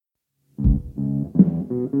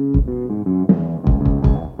I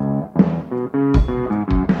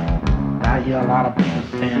hear a lot of people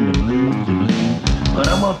saying the blues, but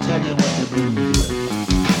I'm gonna tell you what the blues is.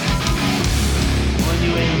 When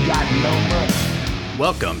you ain't got no money.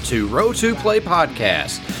 Welcome to Row to Play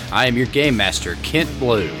Podcast. I am your game master, Kent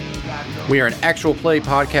Blue. We are an actual play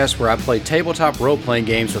podcast where I play tabletop role-playing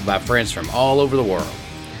games with my friends from all over the world.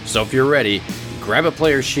 So if you're ready, grab a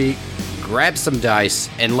player sheet, grab some dice,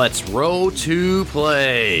 and let's row to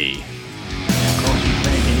play.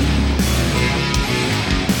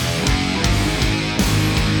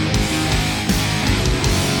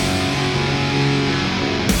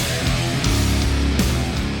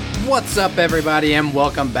 What's up, everybody, and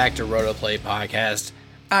welcome back to Row to Play Podcast.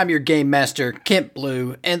 I'm your game master, Kent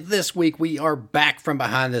Blue, and this week we are back from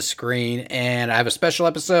behind the screen, and I have a special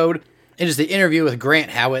episode. It is the interview with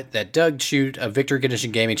Grant Howitt that Doug Chute of Victory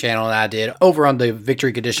Condition Gaming channel and I did over on the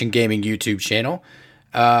Victory Condition Gaming YouTube channel.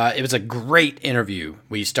 It was a great interview.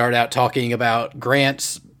 We start out talking about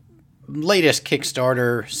Grant's latest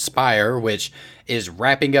Kickstarter, Spire, which is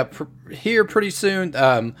wrapping up here pretty soon.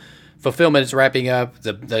 Fulfillment is wrapping up.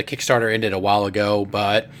 The Kickstarter ended a while ago,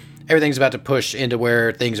 but everything's about to push into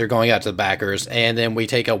where things are going out to the backers. And then we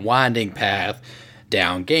take a winding path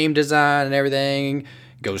down game design and everything,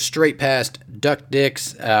 go straight past duck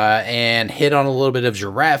dicks, and hit on a little bit of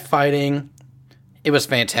giraffe fighting. It was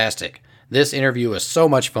fantastic. This interview was so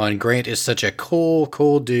much fun. Grant is such a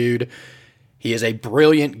cool dude. He is a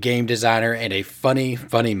brilliant game designer and a funny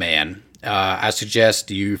man. I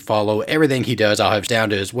suggest you follow everything he does. I'll have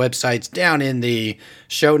down to his websites down in the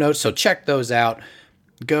show notes, so check those out.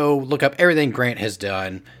 Go look up everything Grant has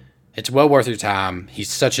done. It's well worth your time. He's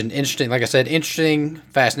such an interesting,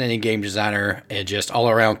 fascinating game designer, and just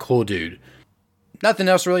all-around cool dude. Nothing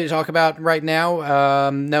else really to talk about right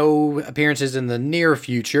now. No appearances in the near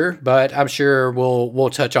future, but I'm sure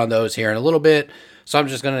we'll touch on those here in a little bit. So I'm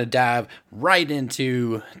just going to dive right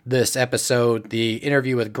into this episode, the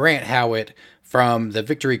interview with Grant Howitt from the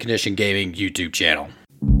Victory Condition Gaming YouTube channel.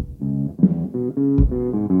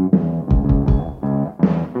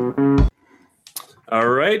 All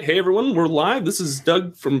right. Hey, everyone. We're live. This is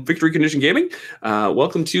Doug from Victory Condition Gaming.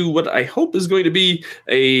 Welcome to what I hope is going to be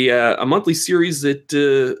a monthly series that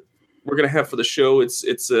we're going to have for the show.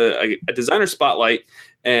 It's a designer spotlight,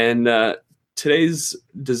 and today's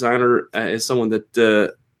designer is someone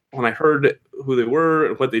that when I heard who they were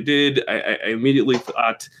and what they did, I immediately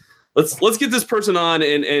thought, let's get this person on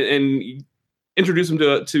and introduce him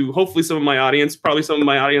to hopefully some of my audience. Probably some of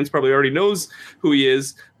my audience probably already knows who he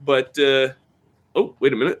is, but oh,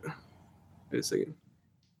 wait a minute. Wait a second.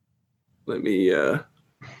 Let me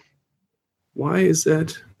why is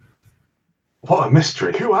that? What a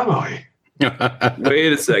mystery. Who am I?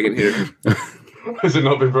 Wait a second here. Has it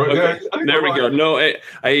not been broken? Okay. Yeah, There we go. No, I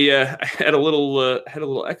had a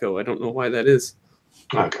little echo. I don't know why that is.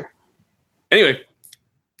 Okay. Anyway,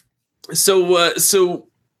 so let's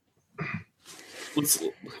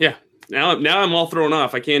Now I'm all thrown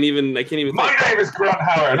off. I can't even. My name is Grant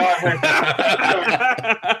Howard.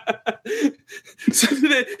 So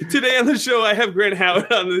today on the show, I have Grant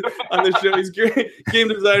Howard on the show. He's a great game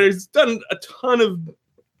designer. He's done a ton of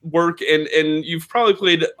work, and you've probably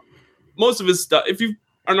played most of his stuff. If you're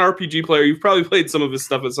an RPG player, you've probably played some of his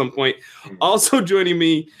stuff at some point. Also joining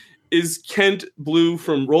me is Kent Blue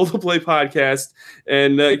from Roll to Play Podcast.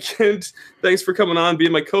 And Kent, thanks for coming on,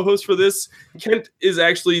 being my co-host for this. Kent is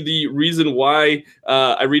actually the reason why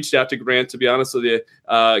I reached out to Grant, to be honest with you.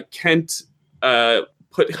 Kent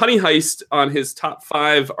put Honey Heist on his top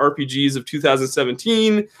 5 RPGs of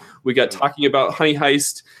 2017. We got talking about Honey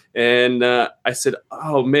Heist, and I said,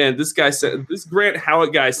 "Oh man, this Grant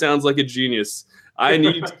Howitt guy sounds like a genius. I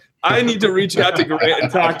need to reach out to Grant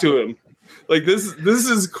and talk to him. Like this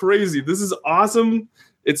is crazy. This is awesome.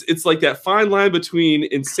 It's like that fine line between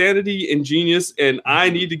insanity and genius, and I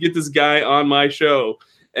need to get this guy on my show."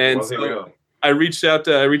 And well, so I reached out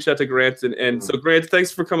to Grant, and so Grant,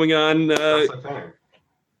 thanks for coming on.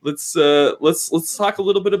 Let's talk a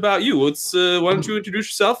little bit about you. Why don't you introduce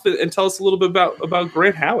yourself and tell us a little bit about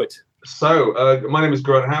Grant Howitt? So, my name is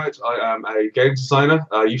Grant Howitt. I am a game designer.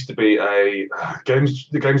 I used to be a games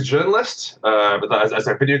journalist, but as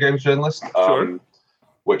a video games journalist, Sure.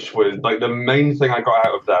 Which was like the main thing I got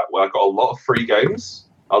out of that. Where I got a lot of free games,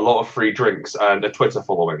 a lot of free drinks, and a Twitter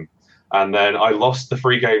following. And then I lost the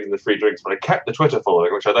free games and the free drinks, but I kept the Twitter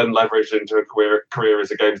following, which I then leveraged into a career as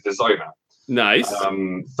a games designer. Nice.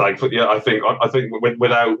 Thankfully, yeah, I think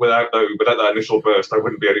without that initial burst, I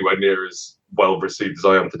wouldn't be anywhere near as well received as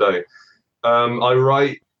I am today. I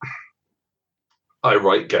write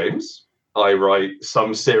games. I write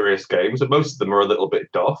some serious games, but most of them are a little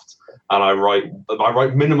bit daft. And I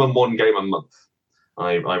write minimum one game a month.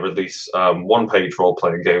 I release one-page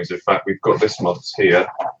role-playing games. In fact, we've got this month's here.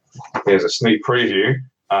 Here's a sneak preview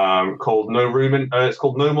called it's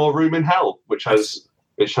called No More Room in Hell, which has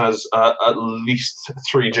at least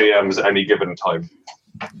 3 GMs at any given time.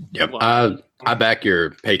 Yep. I back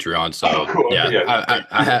your Patreon, so Cool.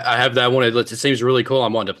 I have that one. It seems really cool.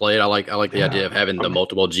 I'm wanting to play it. I like the idea of having the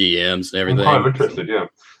multiple GMs and everything. I'm interested, yeah.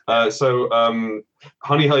 So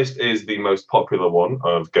Honey Heist is the most popular one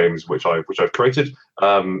of games which I've created,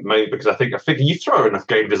 mainly because I think you throw enough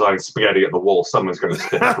game design spaghetti at the wall, someone's going to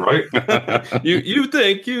stick, right? You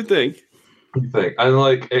think. And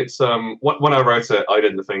like it's when I wrote it, I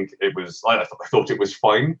didn't think it was. I thought it was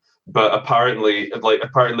fine, but apparently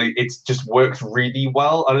it just works really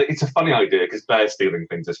well. And it's a funny idea because bear stealing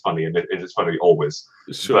things is funny, and it's funny always.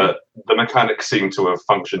 Sure. But the mechanics seem to have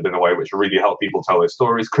functioned in a way which really helped people tell their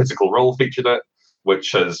stories. Critical Role featured it,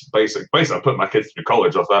 which has basically I put my kids through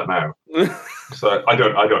college off that now. So I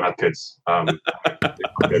don't have kids. I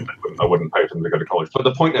wouldn't pay for them to go to college. But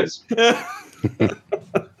the point is.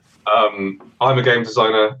 I'm a game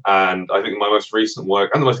designer, and I think my most recent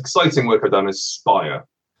work and the most exciting work I've done is Spire,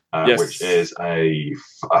 yes. which is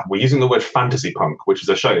we're using the word fantasy punk, which is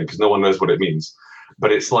a shame because no one knows what it means.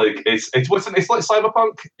 But it's like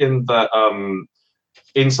cyberpunk in that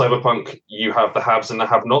in cyberpunk you have the haves and the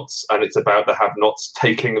have-nots, and it's about the have-nots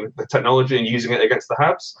taking the technology and using it against the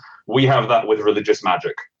haves. We have that with religious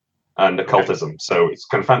magic and occultism, so it's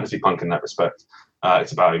kind of fantasy punk in that respect.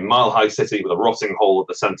 It's about a mile-high city with a rotting hole at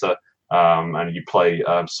the center, and you play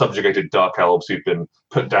subjugated dark elves who've been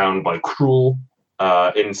put down by cruel,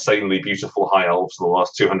 insanely beautiful high elves for the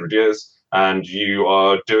last 200 years, and you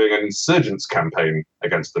are doing an insurgents campaign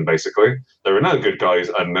against them, basically. There are no good guys,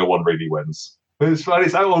 and no one really wins. It's fun.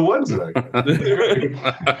 It's out on Wednesday.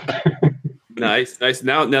 Nice.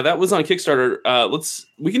 Now that was on Kickstarter.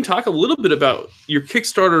 We can talk a little bit about your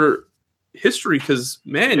Kickstarter history, because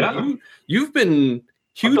you've been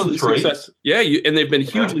hugely successful. Yeah, and they've been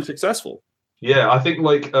hugely successful. Yeah, I think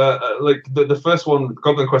the first one,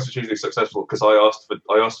 Goblin Quest, was hugely successful because I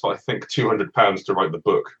asked for I think £200 to write the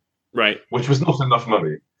book, right? Which was not enough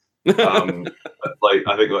money. I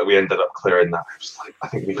think we ended up clearing that. I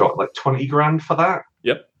think we got like 20 grand for that.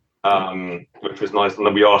 Yep. Which was nice, and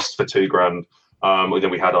then we asked for 2 grand. Then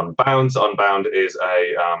we had Unbound. Unbound is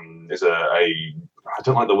a I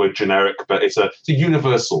don't like the word generic, but it's a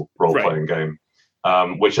universal role-playing game,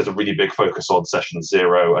 which has a really big focus on Session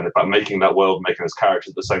Zero and about making that world, making those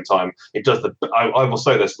characters at the same time. It does I will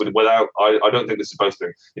say this without I don't think this is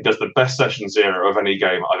boasting. It does the best Session Zero of any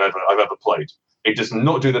game I've ever played. It does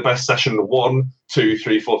not do the best Session 1, 2,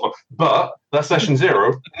 3, 4, 5, but that Session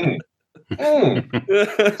 0. So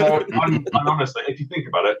I'm honestly, if you think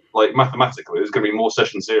about it, like mathematically, there's going to be more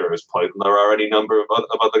Session Zeros played than there are any number of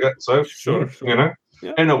other games. So sure. You know,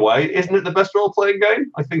 in a way, isn't it the best role-playing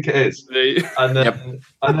game? I think it is. And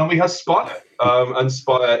then we have Spire, and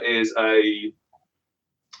Spire is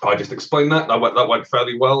I just explained that went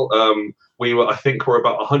fairly well. I think we're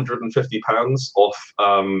about £150 off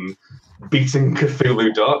beating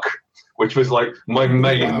Cthulhu Dark, which was like my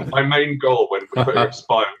main goal when we put up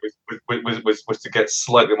Spire was to get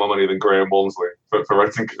slightly more money than Graham Walmsley for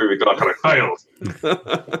writing Cthulhu Dark, and I failed.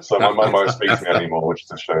 So my mum won't speak to me anymore, which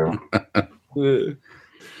is a shame.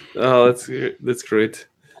 Oh, that's great.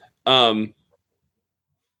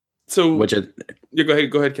 So go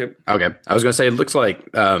ahead, Kim. Okay, I was gonna say it looks like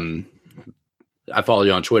I follow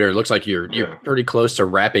you on Twitter. It looks like you're pretty close to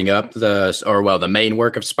wrapping up the main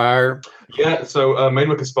work of Spire. Yeah, so main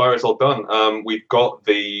work of Spire is all done. We've got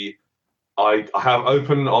I have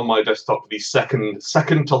open on my desktop the second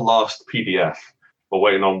to last PDF. We're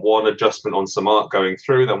waiting on one adjustment on some art going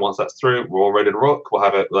through. Then once that's through, we're all ready to rock. We'll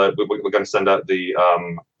have it. We're going to send out the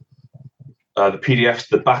PDFs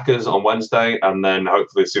to the backers on Wednesday, and then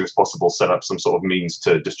hopefully as soon as possible set up some sort of means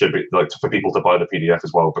to distribute, for people to buy the PDF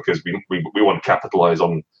as well, because we want to capitalize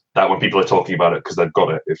on that when people are talking about it because they've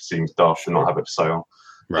got it. It seems daft to not have it for sale.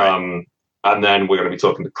 Right. And then we're going to be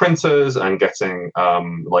talking to printers and getting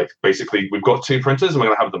basically we've got 2 printers and we're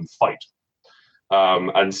going to have them fight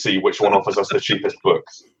and see which one offers us the cheapest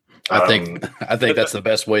books. I think that's the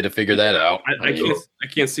best way to figure that out. I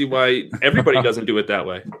can't see why everybody doesn't do it that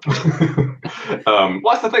way. Well,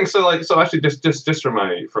 that's the thing. So actually, just from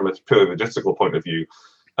a purely logistical point of view,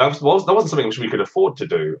 that wasn't something which we could afford to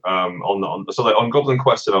do. On Goblin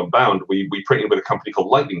Quest and Unbound, we printed with a company called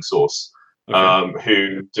Lightning Source,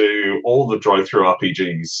 who do all the drive-through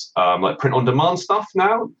RPGs, like print-on-demand stuff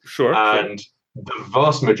now. Sure. And the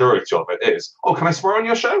vast majority of it is, can I swear on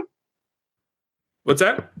your show? What's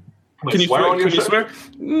that? Can you swear? Can you swear?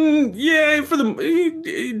 Yeah,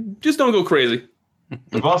 just don't go crazy.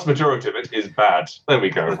 The vast majority of it is bad. There we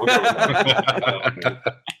go. We'll go with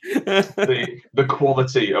that. The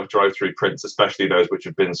quality of drive-through prints, especially those which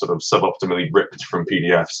have been sort of suboptimally ripped from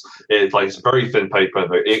PDFs, it's very thin paper.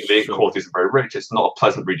 The ink quality is very rich. It's not a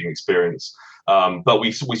pleasant reading experience. But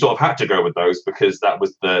we sort of had to go with those because that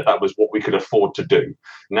was what we could afford to do.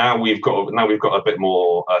 Now we've got a bit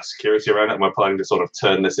more security around it, and we're planning to sort of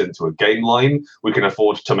turn this into a game line. We can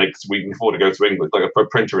afford to go to England, like a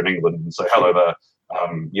printer in England, and say hello there.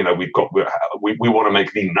 We want to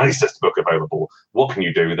make the nicest book available. What can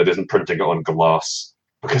you do that isn't printing it on glass?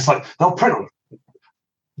 Because they'll print on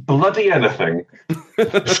bloody anything.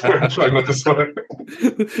 Trying not to swear.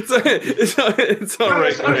 It's all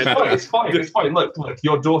right. It's fine. Look,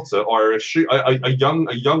 your daughter or a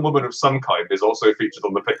young woman of some kind is also featured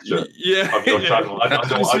on the picture of your channel. I don't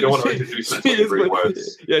want to introduce her in 3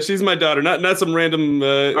 words. Yeah, she's my daughter, not some random.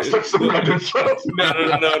 Not some random child.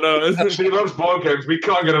 No. She loves board games. We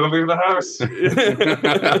can't get her to leave the house.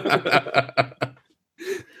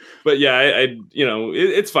 But yeah,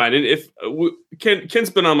 it's fine. And if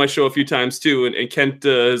Kent's been on my show a few times too, and Kent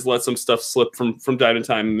has let some stuff slip from time to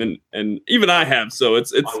time, and even I have. So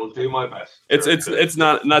it's. I will do my best. It's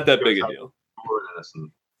not that big a deal.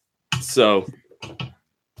 So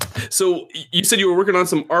you said you were working on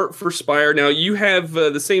some art for Spire. Now you have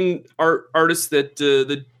the same artist that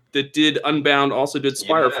did Unbound also did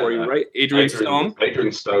Spire for you, right? Adrian Stone.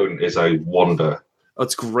 Adrian Stone is a wonder.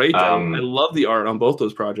 That's great. I love the art on both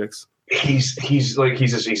those projects. He's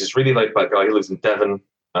this really laid back guy. He lives in Devon.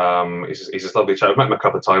 He's this lovely chap. I've met him a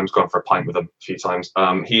couple of times, gone for a pint with him a few times.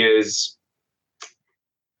 He is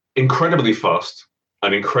incredibly fast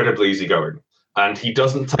and incredibly easygoing. And he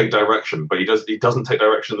doesn't take direction, but he doesn't take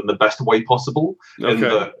direction in the best way possible.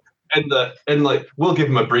 Okay. We'll give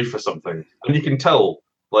him a brief or something, and you can tell.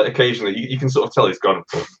 Occasionally, you can sort of tell he's gone,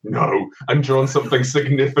 no, and drawn something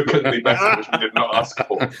significantly better, which we did not ask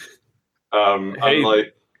for. And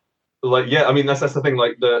that's the thing.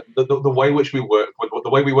 Like the way which we work with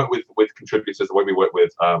contributors, the way we work with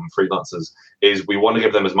freelancers is we want to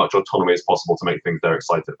give them as much autonomy as possible to make things they're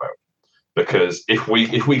excited about. Because if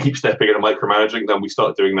we keep stepping in and micromanaging, then we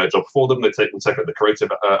start doing their job for them. They take out the creative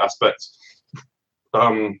aspect.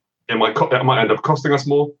 It might end up costing us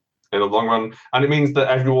more in the long run, and it means that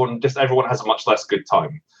everyone has a much less good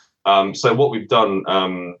time. So what we've done,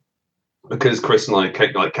 because Chris and I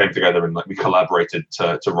came together and we collaborated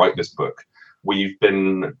to write this book,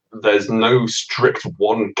 there's no strict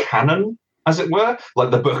one canon, as it were.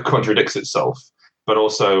 Like the book contradicts itself, but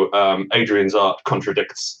also Adrian's art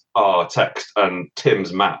contradicts our text and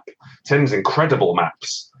Tim's map. Tim's incredible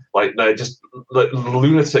maps. They're just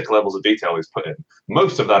lunatic levels of detail he's put in.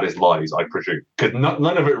 Most of that is lies, I presume, because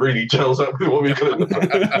none of it really gels up with what we got in the book.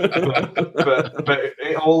 but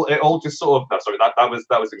it all just sort of. No, sorry,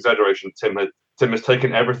 that was exaggeration. Tim has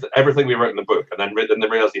taken everything we wrote in the book, and then they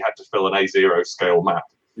realized he had to fill an A0 scale map.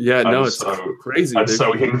 Yeah, no, it's crazy. And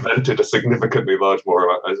so he invented a significantly larger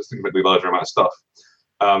amount of stuff.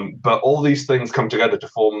 But all these things come together to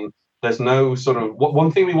form. There's no sort of one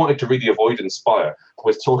thing we wanted to really avoid in Spire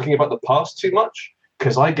was talking about the past too much,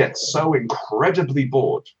 because I get so incredibly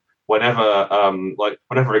bored whenever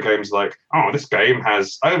a game's like, oh, this game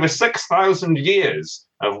has over 6,000 years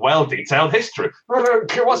of well-detailed history. I don't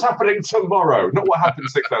care what's happening tomorrow, not what happened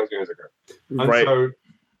 6,000 years ago. And right. So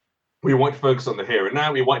we want to focus on the here and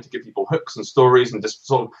now. We want to give people hooks and stories and just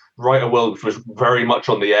sort of write a world which was very much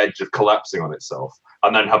on the edge of collapsing on itself,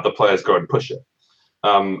 and then have the players go and push it.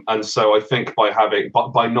 And so I think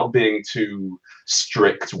by not being too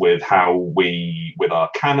strict with with our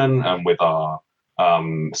canon and with our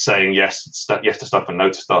saying yes to stuff and no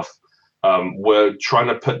to stuff, we're trying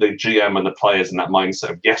to put the GM and the players in that mindset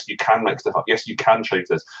of yes, you can make stuff up, yes, you can change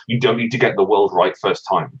this. You don't need to get the world right first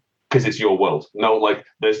time because it's your world.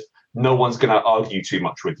 There's no one's going to argue too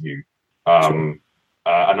much with you, and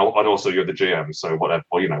also you're the GM, so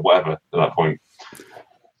whatever at that point.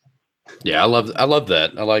 Yeah, I love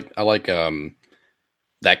that. I like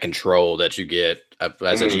that control that you get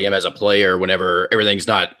as a GM, as a player, whenever everything's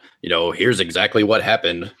not, here's exactly what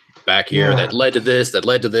happened back here that led to this, that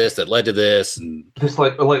led to this, that led to this. And just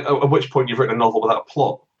like at which point you've written a novel without a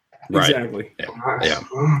plot. Right. Exactly. Yeah.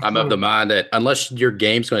 I'm of the mind that unless your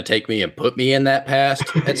game's going to take me and put me in that past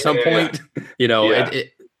at some point,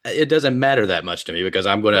 it doesn't matter that much to me because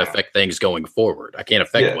I'm going to affect things going forward. I can't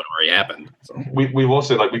affect what already happened. So. We've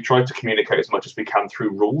also we've tried to communicate as much as we can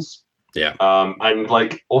through rules. Yeah.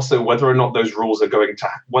 And also whether or not those rules are going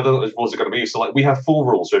to be used. So we have 4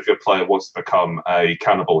 rules. So if your player wants to become a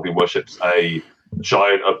cannibal who worships a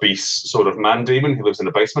giant, obese sort of man demon who lives in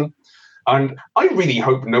a basement. And I really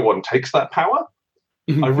hope no one takes that power.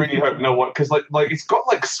 I really hope no one, because like it's got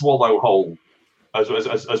like Swallow Whole as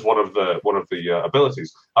one of the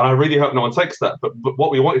abilities, and I really hope no one takes that. But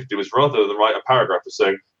what we wanted to do is rather than write a paragraph of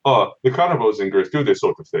saying, "Oh, the carnivores in Greece do this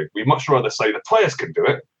sort of thing," we much rather say the players can do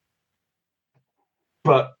it,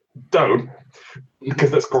 but don't,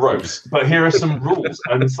 because that's gross. But here are some rules,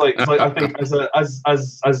 and it's like I think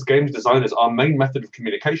as games designers, our main method of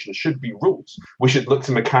communication should be rules. We should look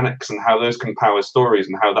to mechanics and how those can power stories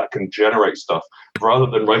and how that can generate stuff, rather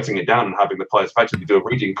than writing it down and having the players effectively do a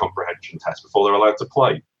reading comprehension test before they're allowed to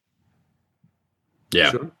play.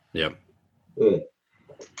 Yeah, Sure. yeah.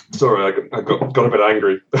 Sorry, I got a bit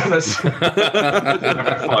angry. That's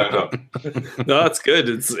fired up. No, that's good.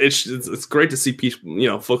 It's great to see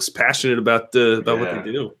people, folks passionate about what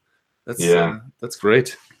they do. That's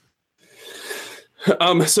great.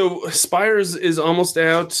 So Spires is almost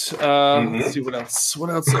out. Let's see what else. What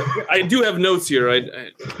else? I do have notes here.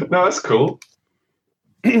 No, that's cool.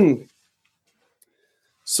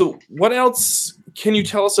 So what else can you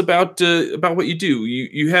tell us about what you do?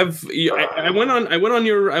 I went on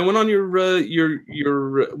your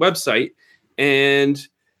website, and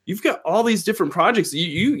you've got all these different projects.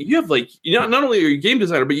 You have like not only are you a game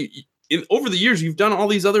designer, but over the years you've done all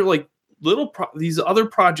these other like these other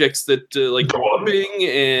projects that like Bing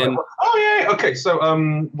and oh yeah, okay. So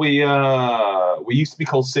we used to be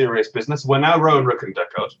called Serious Business. We're now Rowan Rook and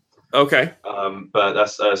Deckard. Okay. But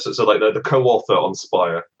that's so like the co-author on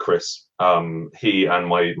Spire, Chris. He and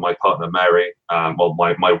my partner Mary.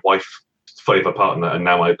 My wife flavor partner, and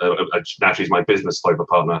now now she's my business flavor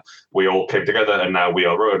partner. We all came together, and now we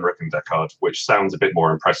are Rowan Rook and Deckard, which sounds a bit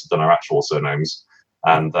more impressive than our actual surnames.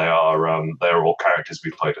 And they are all characters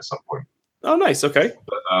we've played at some point. Oh, nice. Okay.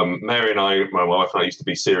 But, Mary and I, my wife and I, used to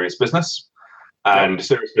be Serious Business, and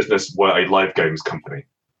Serious Business were a live games company.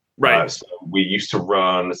 Right. So we used to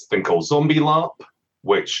run this thing called Zombie LARP,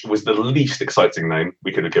 which was the least exciting name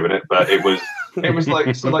we could have given it, but it was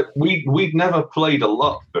like so like we'd never played a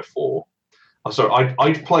LARP before. Sorry,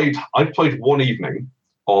 I'd played one evening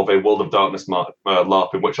of a World of Darkness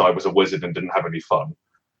LARP in which I was a wizard and didn't have any fun,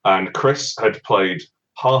 and Chris had played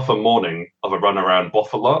half a morning of a run around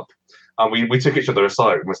Boffa LARP, and we took each other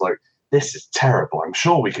aside and was like, "This is terrible. I'm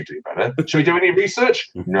sure we could do better. Should we do any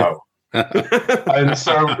research?" No. And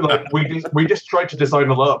so like we just tried to design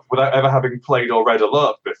a LARP without ever having played or read a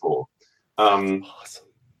LARP before, Awesome.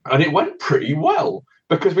 and it went pretty well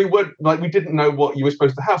because we didn't know what you were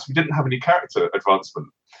supposed to have, so we didn't have any character advancement.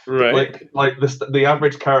 Right. Like the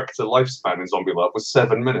average character lifespan in Zombie LARP was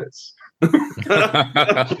 7 minutes, and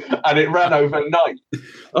it ran overnight.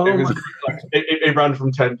 Oh It ran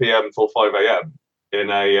from 10 p.m. till 5 a.m. in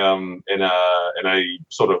a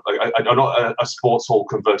sort of not a sports hall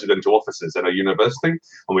converted into offices in a university,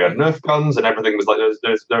 and we had Nerf guns, and everything was like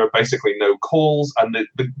there were basically no calls, and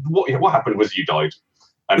what happened was you died,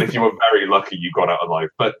 and if you were very lucky you got out alive.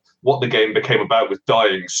 But what the game became about was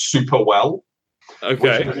dying super well.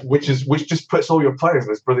 Okay. Which just puts all your players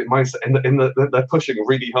in this brilliant mindset, they're pushing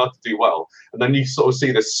really hard to do well, and then you sort of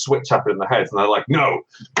see this switch happen in their heads, and they're like, "No,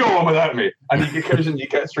 go on without me." And occasionally you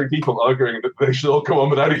get three people arguing that they should all go on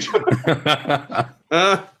without each other.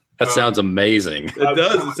 That sounds amazing. It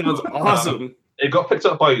does. It sounds awesome. It got picked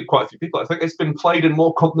up by quite a few people. I think it's been played in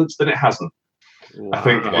more continents than it hasn't. Wow. I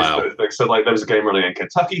think so. Like there was a game running in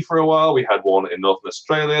Kentucky for a while. We had one in Northern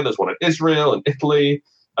Australia. There's one in Israel and Italy.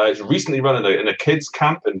 It's recently run in a kids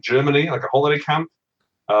camp in Germany, like a holiday camp.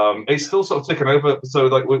 It's still sort of ticking over. So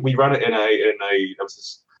like we ran it in there was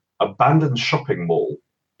this abandoned shopping mall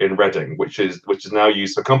in Reading, which is now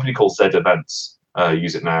used. A company called Z Events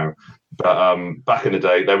use it now, but back in the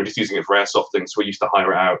day they were just using it for airsofting, so we used to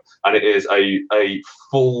hire it out, and it is a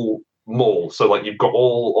full mall. So like you've got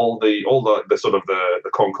all the sort of the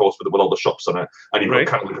concourse with all the shops on it, and you've got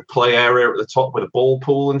kind of like a play area at the top with a ball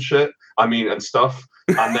pool and shit. And stuff.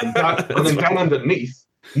 And then down underneath,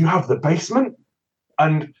 you have the basement,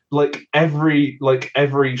 and like every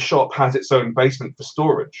shop has its own basement for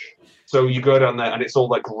storage. So you go down there, and it's all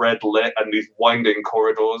like red lit and these winding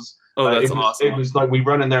corridors. Oh, that's awesome! It was like we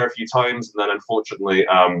ran in there a few times, and then unfortunately,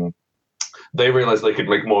 they realized they could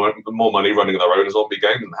make more money running their own zombie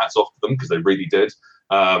game, and hats off to them because they really did.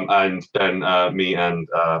 And then me and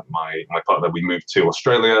my partner, we moved to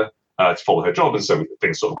Australia to follow her job, and so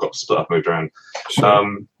things sort of got split up, moved around.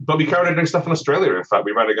 Sure. But we carried on doing stuff in Australia. In fact,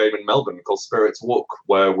 we ran a game in Melbourne called Spirits Walk,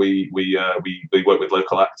 where we worked with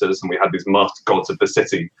local actors, and we had these masked gods of the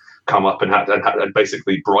city come up and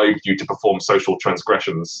basically bribed you to perform social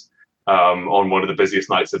transgressions on one of the busiest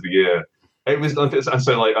nights of the year. It was, and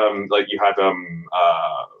so like you had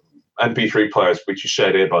MP3 players which you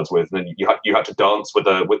shared earbuds with, and then you had to dance with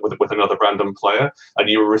another random player, and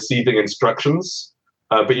you were receiving instructions,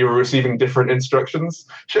 but you were receiving different instructions.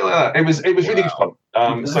 Shit like that. It was really fun.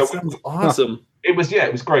 That sounds awesome. It was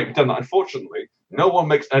great. We've done that. Unfortunately, no one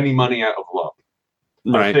makes any money out of LARP.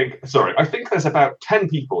 Right. I think there's about 10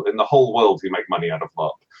 people in the whole world who make money out of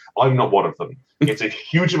LARP. I'm not one of them. It's a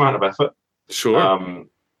huge amount of effort. Sure.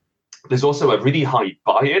 There's also a really high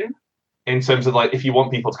buy-in in terms of like if you want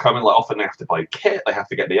people to come in, like often they have to buy kit, they have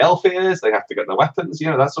to get the elf ears, they have to get the weapons,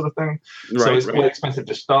 that sort of thing. So it's quite expensive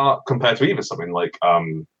to start compared to even something like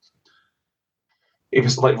if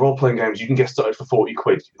it's like role-playing games, you can get started for 40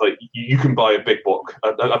 quid. Like you can buy a big book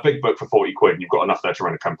for 40 quid, and you've got enough there to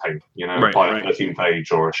run a campaign. Buy a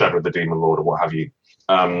 13-page or a Shadow of the Demon Lord or what have you.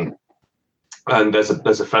 And there's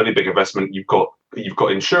a fairly big investment. You've got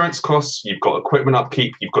insurance costs, you've got equipment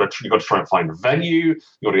upkeep, you've got to try and find a venue,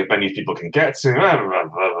 you've got to get venues people can get to.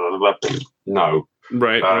 No.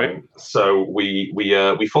 Right. So we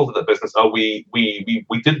folded that business. We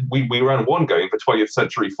ran one game for 20th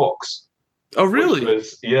Century Fox. Oh really?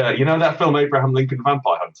 That film Abraham Lincoln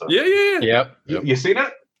Vampire Hunter. Yeah. Yep. You seen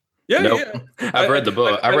it? Yeah, nope. yeah. I've read the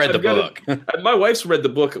book. I read the book. My wife's read the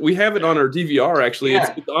book. We have it on our DVR. Actually, it's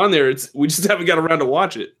on there. We just haven't got around to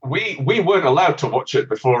watch it. We weren't allowed to watch it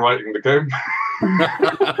before writing the game. What?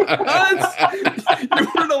 You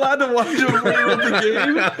weren't allowed to watch it before you wrote the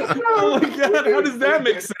game? Oh my god! How does that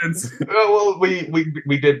make sense? Well,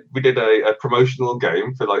 we did a promotional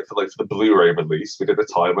game for the Blu-ray release. We did a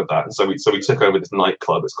tie with that, and so we took over this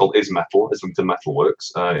nightclub. It's called Islington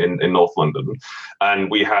Metalworks in North London, and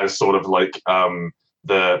we had sort of like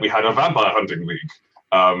we had a vampire hunting league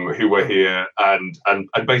who were here, and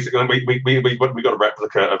basically we got a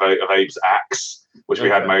replica of Abe's axe, which we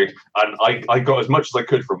had made, and I got as much as I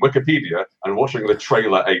could from Wikipedia and watching the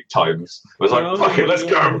trailer 8 times. I was like, fuck it, let's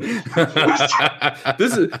go.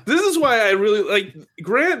 This is why I really like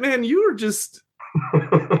Grant, man. You are just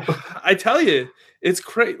I tell you, it's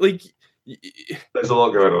crazy. Like there's a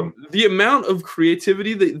lot going on. The amount of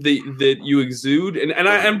creativity that you exude, and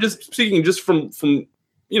I'm just speaking just from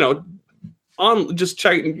on just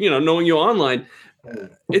checking, knowing you online.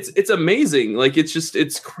 It's amazing. Like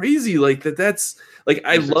it's crazy. Like that's like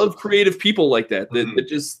I love creative people like that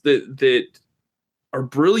that are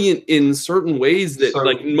brilliant in certain ways that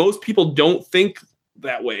like most people don't think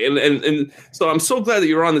that way. And so I'm so glad that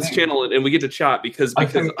you're on this channel and we get to chat because I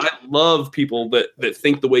love people that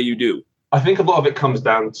think the way you do. I think a lot of it comes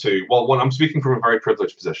down to I'm speaking from a very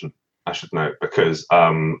privileged position, I should note, because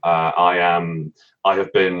I've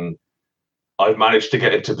managed to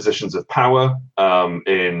get into positions of power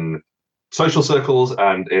in social circles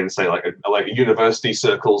and in say like university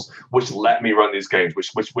circles, which let me run these games,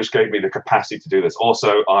 which gave me the capacity to do this.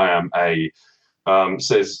 Also, I am a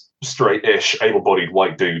cis straight-ish able-bodied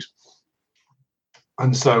white dude,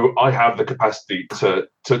 and so I have the capacity to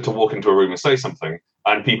walk into a room and say something,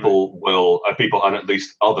 and people and at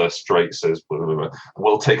least other straight cis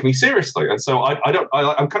will take me seriously. And so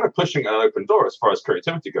I'm kind of pushing an open door as far as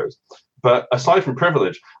creativity goes. But aside from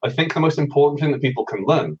privilege, I think the most important thing that people can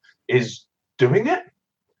learn is doing it.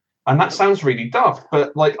 And that sounds really daft,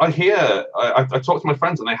 but like I talk to my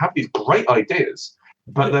friends and they have these great ideas,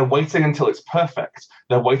 but they're waiting until it's perfect.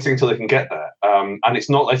 They're waiting until they can get there. And it's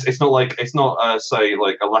not say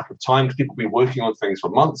like a lack of time, because people be working on things for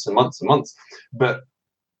months and months and months. But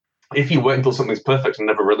if you wait until something's perfect and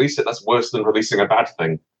never release it, that's worse than releasing a bad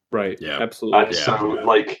thing. Right. Yeah. Absolutely. And so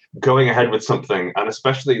like going ahead with something, and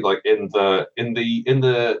especially like in the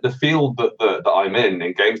field that I'm in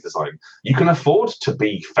games design, you can afford to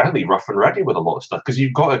be fairly rough and ready with a lot of stuff because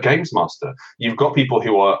you've got a games master. You've got people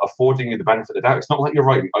who are affording you the benefit of the doubt. It's not like you're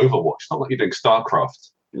writing Overwatch. It's not like you're doing StarCraft.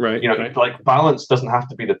 Right. Like balance doesn't have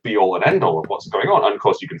to be the be all and end all of what's going on. And of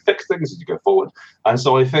course you can fix things as you go forward. And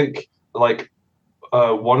so I think like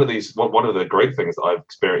one of the great things that I've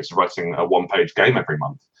experienced writing a 1-page game every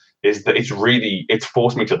month is that it's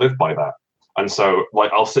forced me to live by that. And so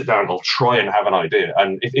like I'll sit down and I'll try and have an idea.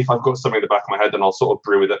 And if I've got something in the back of my head, then I'll sort of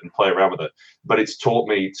brew with it and play around with it. But it's taught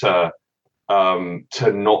me to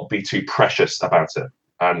not be too precious about it.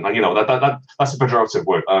 And that's a pejorative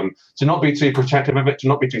word. To not be too protective of it, to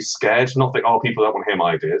not be too scared, to not think, people don't want to hear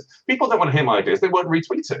my ideas. People don't want to hear my ideas. They won't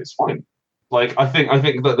retweet it. It's fine. Like I think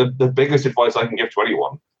that the biggest advice I can give to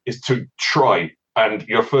anyone is to try. And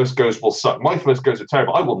your first goes will suck. My first goes are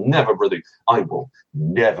terrible. I will never release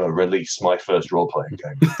my first role-playing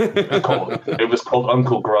game. It was called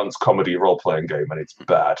Uncle Grant's Comedy Role-Playing Game, and it's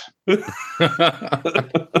bad. My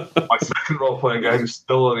second role-playing game is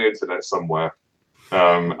still on the internet somewhere.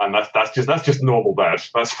 And that's just normal bad.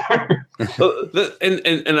 That's fair.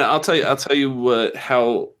 and I'll tell you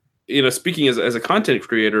how, speaking as a content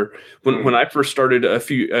creator, when I first started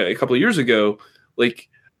a couple of years ago, like,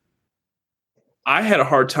 I had a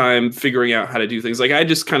hard time figuring out how to do things. Like, I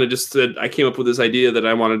just said, I came up with this idea that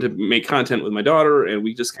I wanted to make content with my daughter, and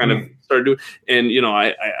we just kind of started doing. And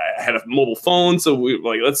I had a mobile phone, so we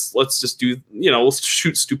were like, let's just do, we'll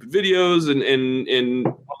shoot stupid videos and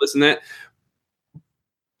all this and that.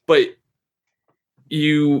 But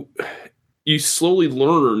you slowly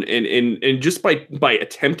learn, and just by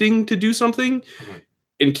attempting to do something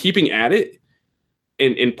and keeping at it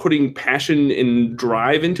and putting passion and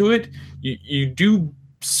drive into it, you do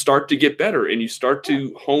start to get better, and you start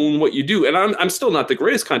to hone what you do. And I'm still not the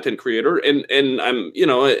greatest content creator, and I'm,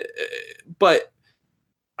 but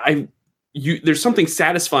there's something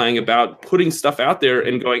satisfying about putting stuff out there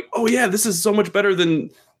and going, oh yeah, this is so much better than,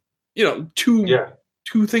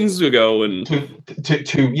 two things ago, and two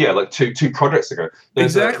projects ago.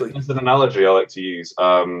 There's an analogy I like to use.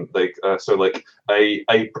 A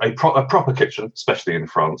proper kitchen, especially in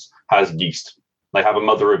France, has yeast. They have a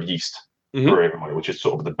mother of yeast for everyone, which is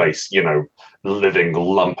sort of the base, living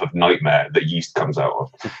lump of nightmare that yeast comes out of,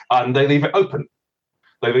 and they leave it open.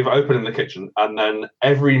 They leave it open in the kitchen, and then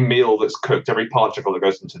every meal that's cooked, every particle that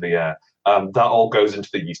goes into the air, that all goes into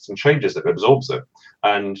the yeast and changes it, absorbs it.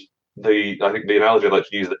 And I think the analogy I like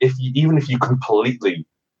to use is that even if you completely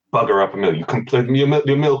bugger up a meal,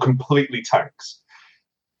 your meal completely tanks,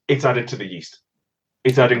 it's added to the yeast.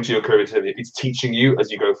 It's adding to your creativity. It's teaching you as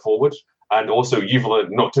you go forward, and also you've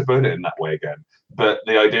learned not to burn it in that way again. But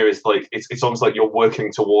the idea is, like, it's almost like you're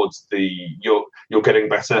working towards you're getting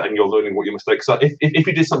better, and you're learning what your mistakes are. If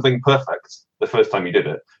you did something perfect the first time you did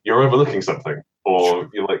it, you're overlooking something, or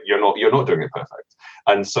you're not doing it perfect.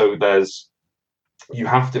 And so you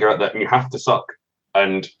have to go out there and you have to suck.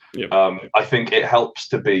 And I think it helps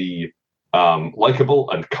to be likable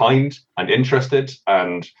and kind and interested,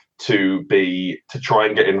 and to try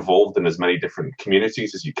and get involved in as many different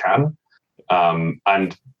communities as you can. And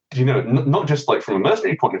not just like from a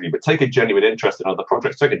mercenary point of view, but take a genuine interest in other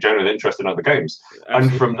projects, take a genuine interest in other games. Absolutely.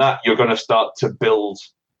 And from that, you're going to start to build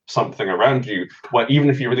something around you where even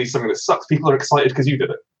if you release something that sucks, people are excited because you did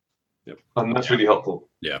it. Yep. And that's really helpful.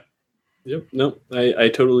 Yeah. Yep. No, I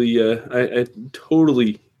totally, I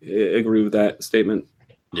totally agree with that statement.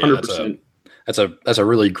 100%. Yeah, that's a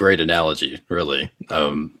really great analogy. Really,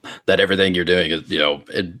 that everything you're doing is,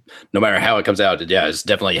 no matter how it comes out, it's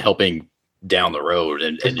definitely helping down the road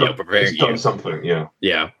and preparing you. Something. Yeah.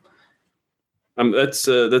 Yeah. That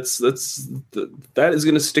is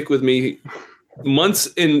going to stick with me months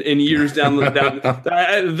and years down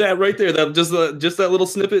that right there, that just that little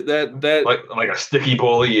snippet, that like a sticky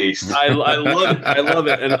ball of yeast. I love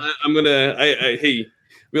it, and I'm gonna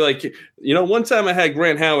be like, one time I had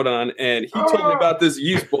Grant Howard on, and he told me about this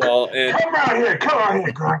yeast ball. And come on here,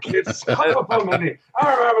 grandkids, come up on me.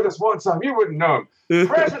 I remember this one time, you wouldn't know him.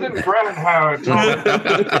 President Grant Howard. No,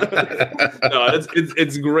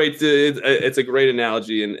 it's great. It's a great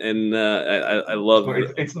analogy, and I love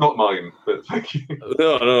it. It's not mine, but thank you.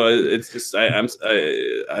 No, it's just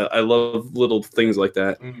I love little things like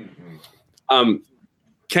that. Mm-hmm.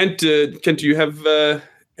 Kent, do you have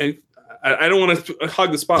any? I don't want to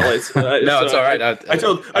hog the spotlights. No, it's all right.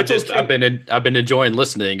 I've been enjoying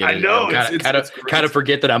listening, and I know kind of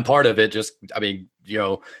forget that I'm part of it.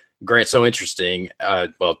 Grant's so interesting.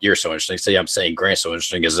 Well, you're so interesting. See, I'm saying Grant's so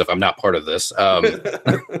interesting as if I'm not part of this. I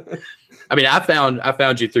mean, I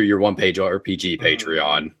found you through your One Page RPG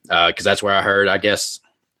Patreon, because that's where I heard. I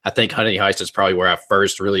think Honey Heist is probably where I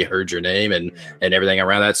first really heard your name and everything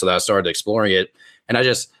around that. So that I started exploring it, and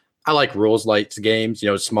I like rules light games,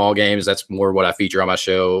 small games. That's more what I feature on my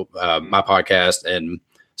show, my podcast. And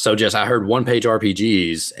so I heard One Page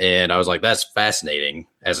RPGs, and I was like, that's fascinating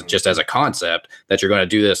as a concept that you're going to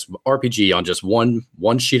do this RPG on just one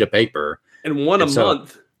sheet of paper. And a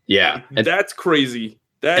month. Yeah. And that's crazy.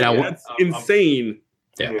 That's insane.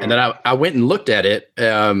 Yeah. And then I went and looked at it,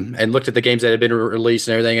 and looked at the games that had been released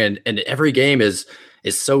and everything. And every game is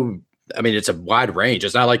so, I mean, it's a wide range.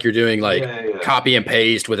 It's not like you're doing copy and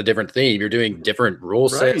paste with a different theme. You're doing different rule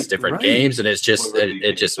sets, different games, and it's just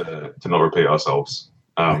to not repeat ourselves.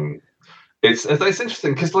 It's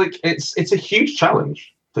interesting because it's a huge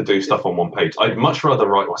challenge to do stuff on one page. I'd much rather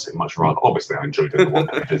write. Well, I say much rather. Obviously, I enjoy doing the one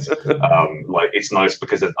pages. It's nice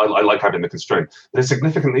because I like having the constraint. But it's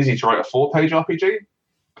significantly easier to write a 4-page RPG.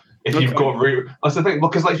 If you've got room, that's the thing.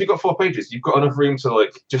 Because if you've got 4 pages, you've got enough room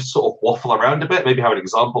to just sort of waffle around a bit. Maybe have an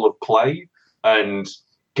example of play and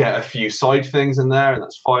get a few side things in there, and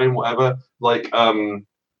that's fine. Whatever.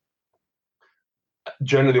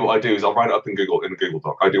 generally what I do is I'll write it up in a Google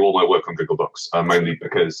Doc. I do all my work on Google Docs, mainly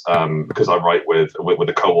because I write with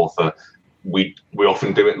a co-author. We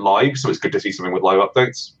often do it live, so it's good to see something with live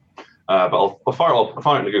updates. But I'll fire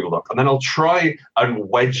it in a Google Doc, and then I'll try and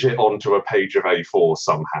wedge it onto a page of A4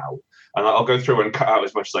 somehow. And I'll go through and cut out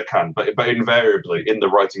as much as I can. But invariably, in the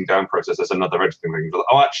writing down process, there's another editing thing.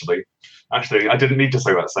 Oh, actually, I didn't need to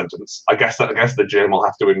say that sentence. I guess the GM will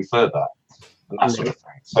have to infer that, and that sort of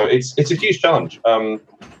thing. So it's a huge challenge. I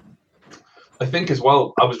think as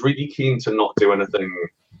well, I was really keen to not do anything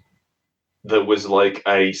that was like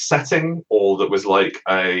a setting, or that was like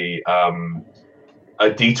a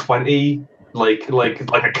D20, like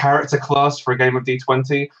a character class for a game of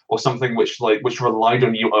D20, or something which relied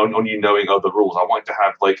on you knowing other rules. I wanted to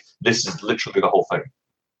have like, this is literally the whole thing.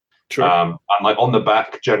 Sure. And like on the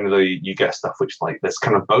back, generally you get stuff which like there's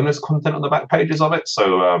kind of bonus content on the back pages of it.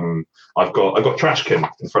 So I've got Trashkin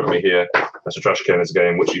in front of me here. That's a Trashkin is a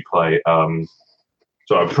game which you play.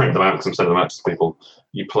 So I print them out because I'm sending them out to people.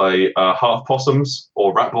 You play half possums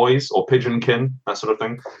or rat boys or pigeonkin, that sort of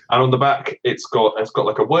thing. And on the back, it's got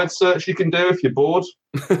like a word search you can do if you're bored.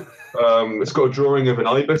 It's got a drawing of an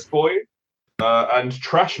ibis boy and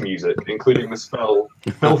trash music, including the spell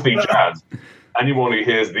filthy jazz. Anyone who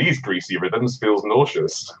hears these greasy rhythms feels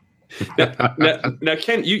nauseous. Now,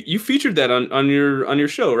 Ken, you featured that on your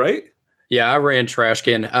show, right? Yeah, I ran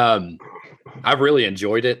Trashkin. I really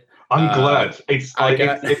enjoyed it. I'm glad. It's like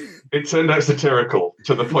it turned out satirical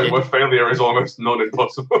to the point where failure is almost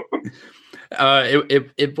non-impossible.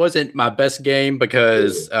 It wasn't my best game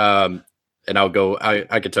because, and I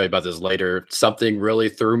could tell you about this later. Something really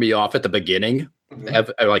threw me off at the beginning.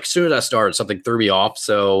 Mm-hmm. Like as soon as I started, something threw me off.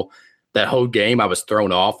 So that whole game, I was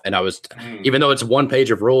thrown off, and I was, even though it's one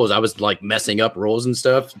page of rules, I was like messing up rules and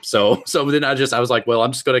stuff. So then I was like, well,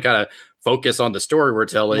 I'm just going to kind of focus on the story we're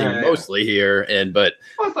telling mostly here. But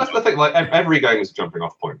that's the thing. Like every game is a jumping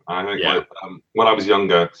off point. I think like, when I was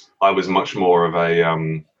younger, I was much more of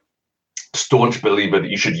a staunch believer that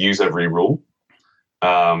you should use every rule,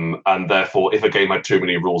 and therefore, if a game had too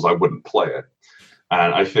many rules, I wouldn't play it.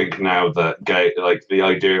 And I think now that like the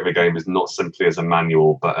idea of a game is not simply as a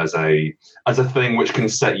manual, but as a thing which can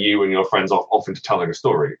set you and your friends off into telling a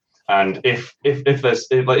story. And if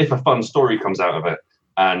a fun story comes out of it,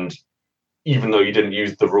 and even though you didn't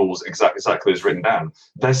use the rules exactly as written down,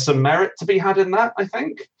 there's some merit to be had in that. I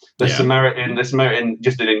think there's some merit in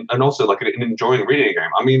and also like in enjoying reading a game.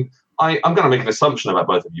 I mean, I'm going to make an assumption about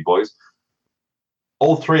both of you boys.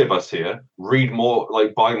 All three of us here buy more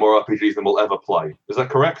RPGs than we'll ever play. Is that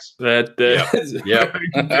correct? That's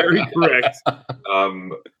very correct.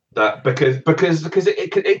 That because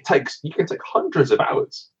you can take hundreds of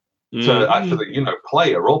hours to actually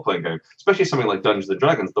play a role playing game, especially something like Dungeons and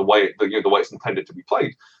Dragons, the way it's intended to be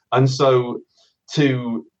played. And so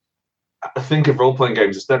to think of role playing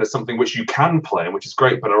games instead as something which you can play, which is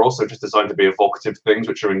great, but are also just designed to be evocative things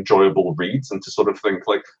which are enjoyable reads, and to sort of think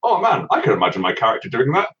like, oh man, I can imagine my character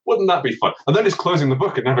doing that. Wouldn't that be fun? And then just closing the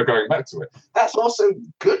book and never going back to it. That's also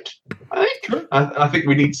good. I think. I think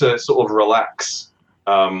we need to sort of relax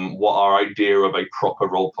what our idea of a proper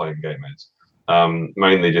role playing game is.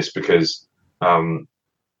 Mainly just because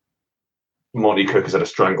Monty Cook has had a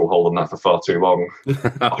stranglehold on that for far too long.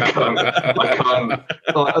 I can't.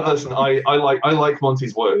 Listen, I like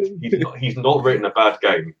Monty's work. He's not written a bad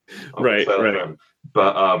game, right.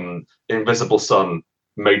 But Invisible Sun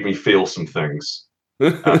made me feel some things.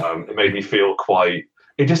 It made me feel quite.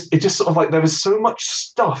 It just sort of like there was so much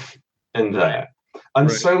stuff in there,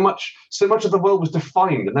 and so much of the world was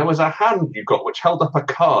defined, and there was a hand you got which held up a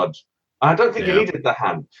card. I don't think you needed the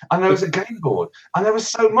hand. And there was a game board. And there was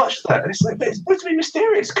so much there. And it's like, but it's supposed to be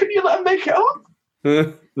mysterious. Couldn't you let them make it up?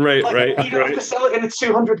 Right. You don't have to sell it in a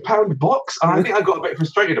 £200 box. And I think I got a bit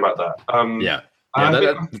frustrated about that.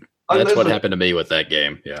 That's what happened to me with that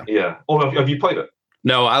game. Yeah. Yeah. Or have you played it?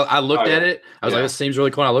 No, I looked at it. I was like, this seems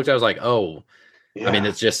really cool. And I looked at it. I was like, oh. Yeah. I mean,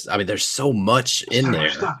 there's so much in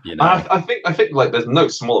there. I think like there's no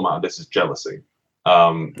small amount of this is jealousy.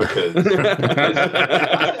 Because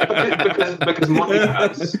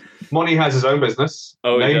Monty has his own business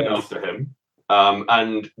named after him,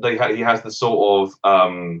 and he has the sort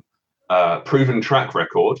of proven track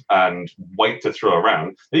record and weight to throw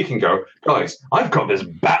around. He can go, guys, I've got this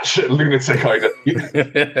batshit lunatic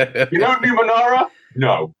idea. You know Numenera?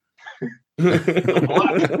 No.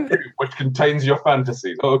 Which contains your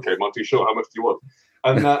fantasies. Oh, okay, Monty, sure. How much do you want?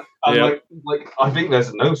 And like I think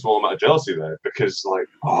there's no small amount of jealousy there because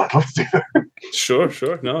I'd love to do that.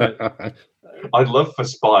 Sure. No, I'd love for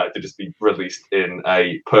Spire to just be released in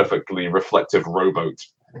a perfectly reflective rowboat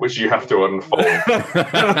which you have to unfold. And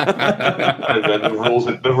then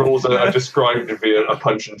the rules are described via a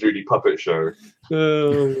Punch and Judy puppet show.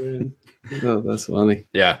 Oh man. Oh, that's funny.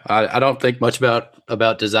 Yeah, I don't think much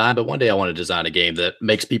about design, but one day I want to design a game that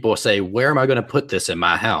makes people say, "Where am I going to put this in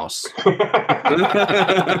my house?"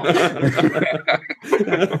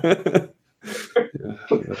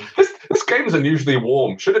 This game is unusually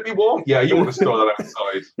warm. Should it be warm? Yeah, you want to store that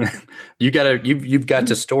outside. You've got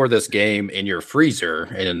to store this game in your freezer,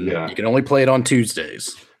 and you can only play it on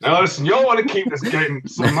Tuesdays. Now listen, y'all want to keep this game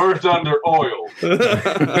submerged under oil.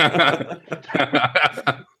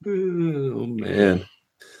 Oh man,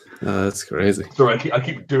 that's crazy. Sorry, I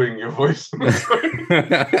keep doing your voice.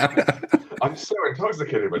 I'm so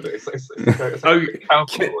intoxicated with it. It's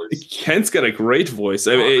Kent's got a great voice.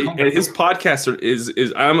 I mean, and his podcast is.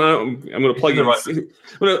 I'm going to plug it.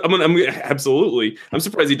 I'm absolutely. I'm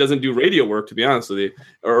surprised he doesn't do radio work, to be honest with you,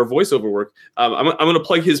 or voiceover work. I'm going to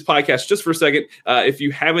plug his podcast just for a second. If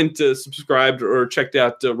you haven't subscribed or checked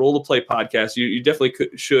out Roll to Play podcast, you definitely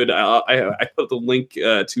should. I put the link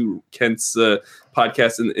to Kent's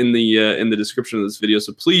podcast in the description of this video,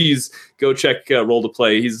 so please go check Roll to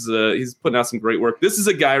Play. He's putting out some great work. This is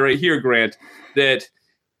a guy right here, Grant, that,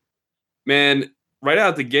 man, right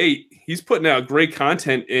out the gate, he's putting out great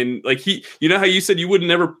content. And like you know how you said you would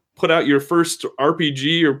never put out your first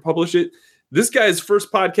RPG or publish it? This guy's first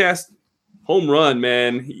podcast, home run,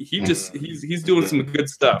 man. He's doing some good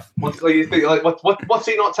stuff. What's he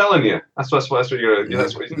not telling you? That's what you're.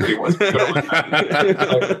 That's what he's doing.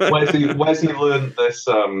 Where's he learned this?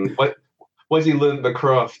 Where's he learned the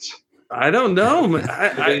craft? I don't know.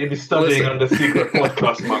 You'd be studying under secret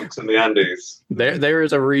podcast monks in the Andes. There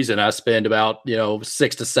is a reason I spend about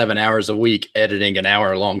 6 to 7 hours a week editing an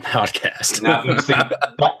hour-long podcast. Now, see,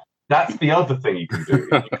 that's the other thing you can do.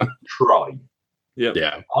 You can try. Yep.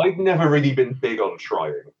 Yeah. I've never really been big on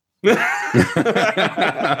trying. My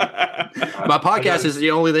podcast is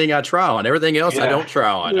the only thing I try on. Everything else I don't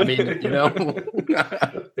try on. I mean,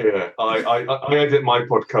 Yeah, I edit my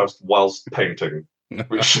podcast whilst painting,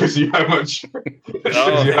 which shows you how much.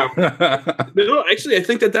 No, actually, I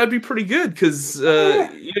think that'd be pretty good because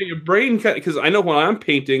your brain. Because I know when I'm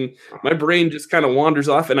painting, my brain just kind of wanders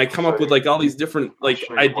off, and I come up with like all these different like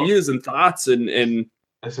ideas and thoughts, and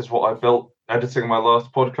this is what I built editing my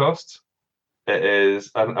last podcast. It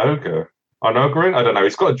is an ogre. An ogre? I don't know.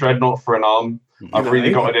 He's got a dreadnought for an arm. I've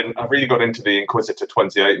really got into the Inquisitor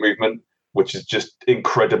 28 movement, which is just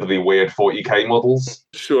incredibly weird 40k models.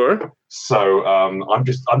 Sure. So I've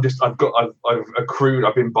been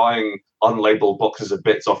buying unlabeled boxes of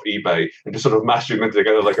bits off eBay and just sort of mashing them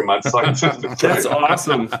together like a mad scientist. That's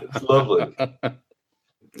awesome. It's lovely.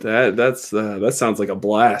 That sounds like a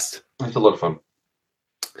blast. It's a lot of fun.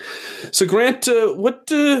 So Grant, we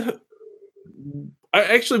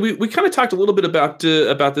kind of talked a little bit about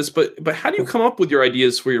this, but how do you come up with your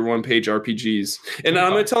ideas for your one-page RPGs? And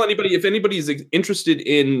I'm going to tell anybody, if anybody is interested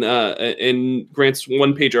in Grant's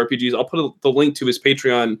one-page RPGs, I'll put the link to his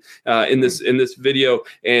Patreon in this video,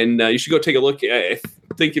 and you should go take a look. I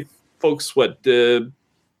think if folks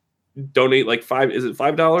donate like $5 I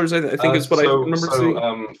think is what I remember seeing.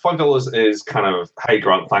 $5 is kind of, hey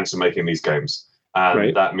Grant, thanks for making these games,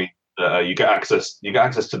 and that means you get access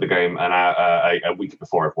to the game a week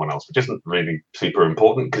before everyone else, which isn't really super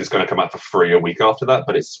important because it's going to come out for free a week after that,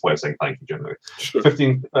 but it's a way of saying thank you generally. Sure.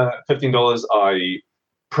 $15 I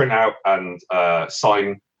print out and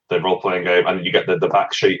sign the role-playing game, and you get the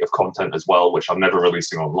back sheet of content as well, which I'm never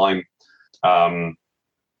releasing online.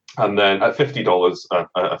 And then at $50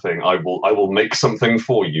 a thing, I will make something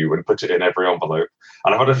for you and put it in every envelope.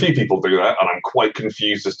 And I've had a few people do that, and I'm quite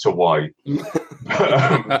confused as to why.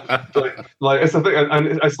 Like it's the thing,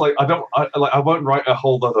 and it's like I won't write a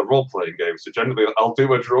whole other role playing game. So generally, I'll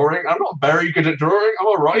do a drawing. I'm not very good at drawing. I'm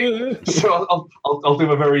all right. So I'll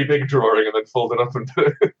do a very big drawing and then fold it up and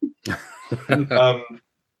do it.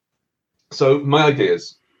 So my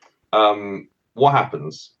ideas. What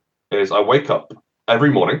happens is I wake up every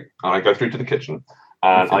morning and I go through to the kitchen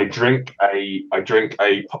and I drink a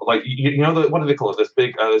like what do they call it? This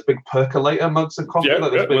big percolator mugs of coffee.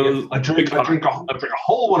 I drink a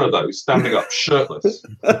whole one of those standing up, shirtless,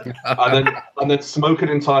 and then smoke an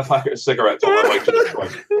entire packet of cigarettes on my way to the train.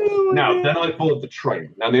 Now then I board the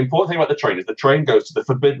train. Now the important thing about the train is the train goes to the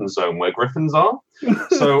Forbidden Zone where griffins are.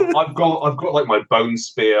 So I've got like my bone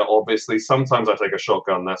spear. Obviously, sometimes I take a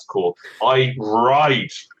shotgun. That's cool. I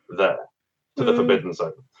ride there to the Forbidden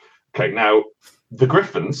Zone. Okay, now the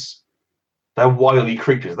griffins They're wily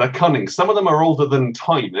creatures. They're cunning. Some of them are older than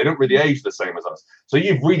time. They don't really age the same as us. So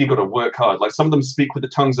you've really got to work hard. Like some of them speak with the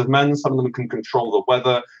tongues of men. Some of them can control the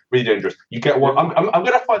weather. Really dangerous. You get one. I'm going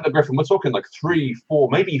to fight the griffin. We're talking like 3, 4,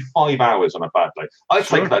 maybe 5 hours on a bad day. I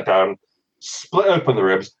take that down, split open the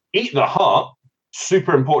ribs, eat the heart.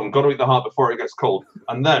 Super important. Got to eat the heart before it gets cold.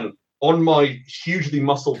 And then on my hugely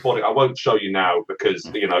muscled body, I won't show you now because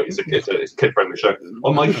it's a kid-friendly show.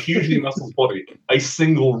 On my hugely muscled body, a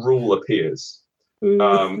single rule appears. Then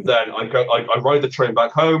I ride the train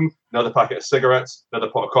back home. Another packet of cigarettes, another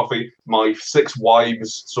pot of coffee. My 6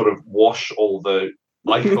 wives sort of wash all the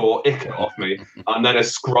ichor off me, and then a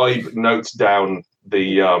scribe notes down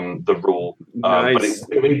the rule. Nice.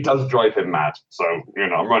 But it does drive him mad. So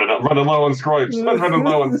I'm running low on scribes, running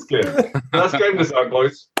low on skin. That's game design,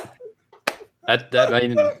 boys.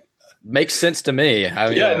 That makes sense to me.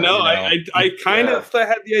 I kind of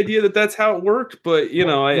had the idea that that's how it worked, but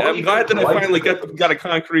I'm glad that I finally got a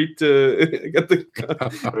concrete got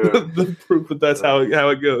the proof that that's how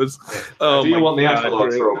it goes. Do you want the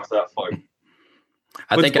afterlife or was that fine?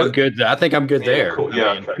 I'm good. I think I'm good there. Cool.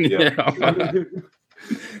 Yeah. Okay. Yeah.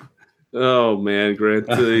 Oh man, Grant.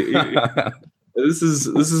 This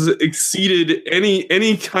is exceeded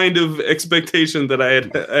any kind of expectation that I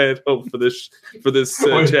had hoped for this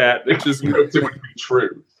chat. It's just it would be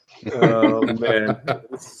true. Oh man,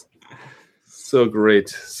 so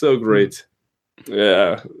great.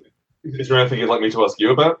 Yeah. Is there anything you'd like me to ask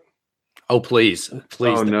you about? Oh please!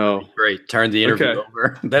 Oh no! Great. Turn the interview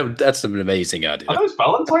over. That's an amazing idea. Are those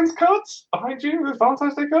Valentine's cards behind you? Those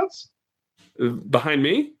Valentine's Day cards behind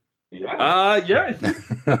me? Yeah. Yeah.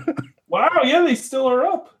 Wow, yeah, they still are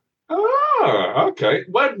up. Oh, okay.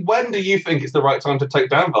 When do you think it's the right time to take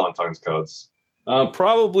down Valentine's cards?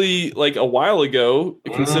 Probably like a while ago,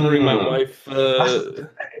 considering my wife.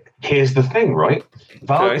 Here's the thing, right?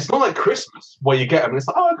 It's not like Christmas where you get them and it's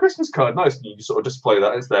like, oh, a Christmas card, nice. And you sort of display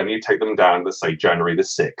that as there and you take them down, let's say January the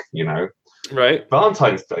 6th, Right.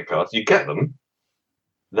 Valentine's Day cards, you get them,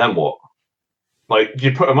 then what? Like,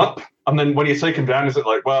 you put them up, and then when you take them down, is it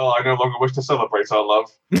like, well, I no longer wish to celebrate our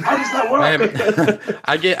love? How does that work?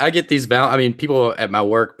 I get these people at my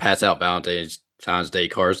work pass out Valentine's Day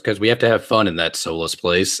cards because we have to have fun in that soulless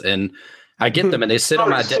place, and I get them and they sit on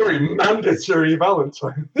my desk. Mandatory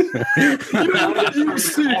Valentine. Do you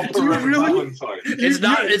really? It's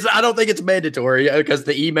not. I don't think it's mandatory because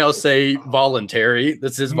the emails say voluntary.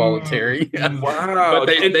 This is voluntary. Wow.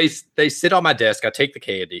 But they sit on my desk. I take the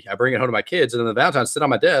candy. I bring it home to my kids, and then the Valentines sit on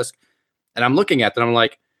my desk. And I'm looking at them. I'm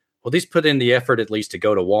like, well, these put in the effort at least to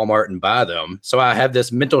go to Walmart and buy them. So I have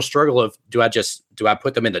this mental struggle of do I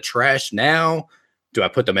put them in the trash now? Do I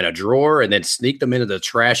put them in a drawer and then sneak them into the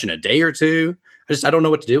trash in a day or two? I don't know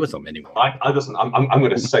what to do with them anymore. I'm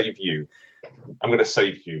going to save you. I'm going to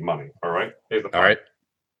save you money. All right. All right.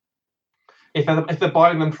 If they're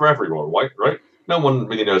buying them for everyone, right? No one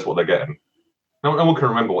really knows what they're getting. No one can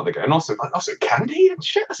remember what they get, and also candy and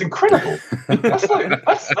shit. That's incredible. that's like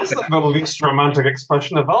the least romantic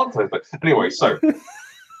expression of Valentine's Day. Anyway, so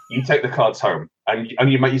you take the cards home, and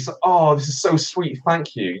you say, "Oh, this is so sweet,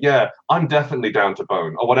 thank you. Yeah, I'm definitely down to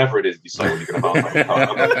bone, or whatever it is you say when you get a Valentine's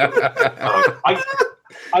card."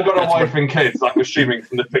 I got a wife and kids. I'm assuming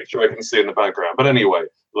from the picture I can see in the background. But anyway,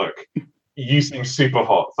 look, you seem super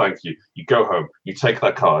hot. Thank you. You go home, you take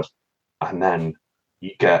that card, and then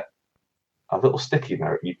you get a little sticky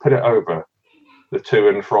note, you put it over the to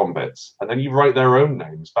and from bits, and then you write their own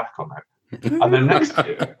names back on it. And then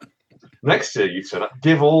next year you turn up,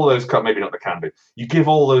 give all those cards, maybe not the candy, you give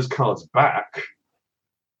all those cards back.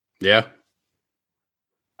 Yeah.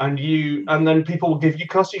 And then people will give you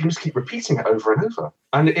cards, so you can just keep repeating it over and over.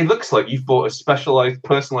 And it looks like you've bought a specialized,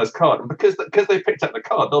 personalized card. And because they picked up the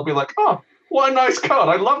card, they'll be like, oh, what a nice card.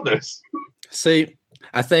 I love this. See,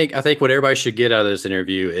 I think what everybody should get out of this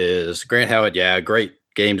interview is Grant Howitt, great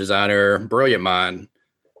game designer, brilliant mind,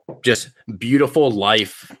 just beautiful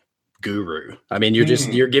life guru. I mean,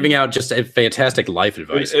 you're giving out just a fantastic life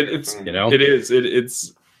advice. It is.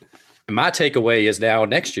 It's my takeaway is now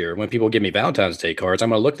next year when people give me Valentine's Day cards, I'm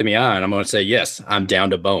going to look them in the eye and I'm going to say, yes, I'm down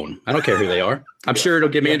to bone. I don't care who they are. I'm sure it'll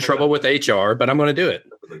get me in trouble with HR, but I'm going to do it.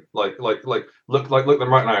 Like look them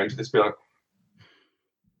right now and just be like,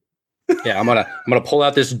 yeah, I'm gonna pull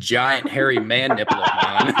out this giant hairy man nipple of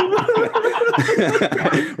mine,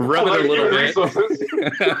 rub it a little bit.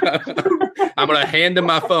 I'm gonna hand them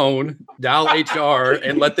my phone, dial HR,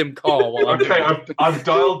 and let them call while I'm doing it. I've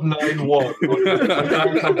dialed 9-1.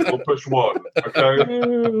 We'll push 1. Okay.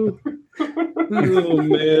 Oh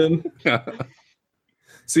man.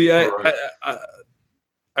 See, I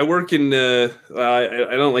work in. I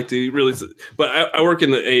don't like to really, but I work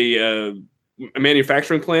in a a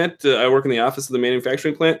manufacturing plant. I work in the office of the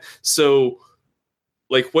manufacturing plant. So,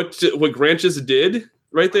 like, what Grant just did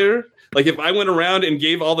right there, like, if I went around and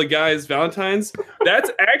gave all the guys Valentine's,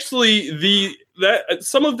 that's actually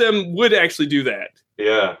some of them would actually do that.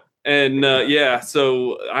 Yeah. And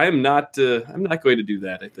so I'm not going to do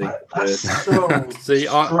that. I think That's so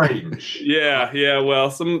strange. Yeah. Well,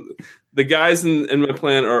 the guys in my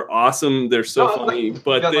plant are awesome. They're so funny,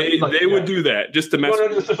 but they would do that just to mess.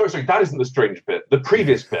 No, sorry. That isn't the strange bit. The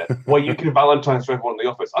previous bit where you give Valentine's to everyone in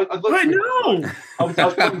the office. I know. I was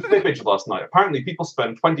playing Fibbage last night. Apparently, people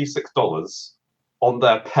spend $26 on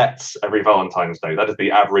their pets every Valentine's Day. That is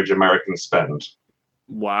the average American spend.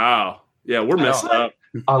 Wow. Yeah, we're messed up.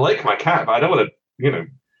 I like my cat, but I don't want to,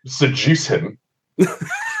 seduce him.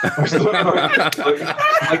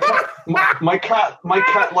 my cat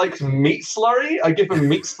likes meat slurry. I give him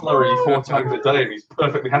meat slurry 4 times a day, and he's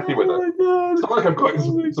perfectly happy with it. It's not like I've got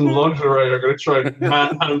some lingerie I'm going to try and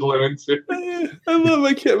manhandle him into. I love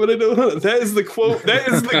my cat, but I don't know. That is the quote. That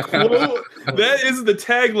is the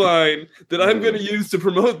tagline that I'm going to use to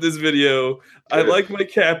promote this video. I like my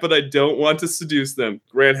cat, but I don't want to seduce them.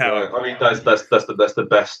 Grant Howard. I mean, that's the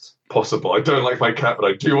best possible. I don't like my cat, but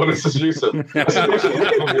I do want to seduce him.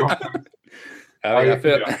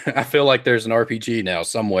 I feel like there's an RPG now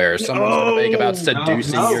somewhere. Someone's gonna make about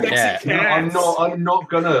seducing your cat. No, I'm not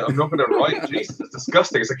gonna write. Jesus, it's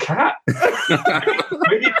disgusting. It's a cat.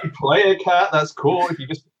 Maybe if you play a cat, that's cool. If you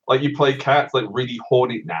just you play cats really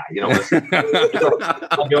horny. Nah, I'll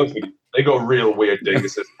be honest with you. They got real weird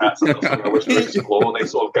dinguses, cats, and that's something I wish to explore. They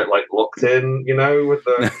sort of get locked in, with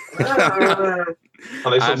the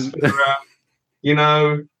and they sort of spin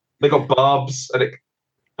around. They got barbs and it.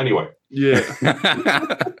 Anyway. Yeah.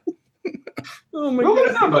 Oh my God.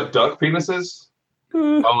 You know about duck penises?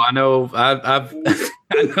 Oh, I know. I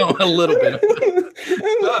know a little bit.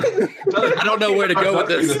 I don't know where to go with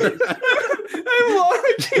this.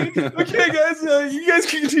 Okay, guys. You guys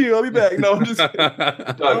can continue. I'll be back. No, I'm just.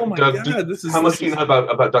 Oh my God! This is. How much do you know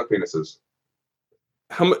about duck penises?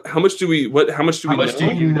 How much do we? How much do we? How much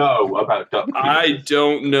do you know about duck penises? I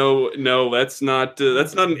don't know. No, that's not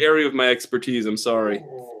an area of my expertise. I'm sorry.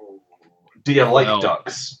 Do you like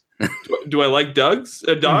ducks? Do I like dogs?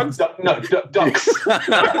 Dogs? Ducks.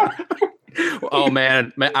 Oh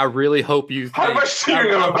man, I really hope you. How much do you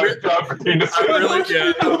know about duck penises? I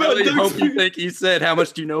really hope you think he said, "How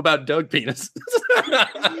much do you know about Doug penis?" I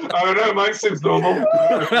don't know. Mine seems normal.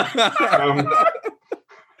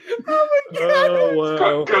 Oh my God! Oh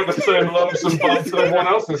wow! Got the same lumps and bumps that everyone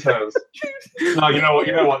else's has. No, you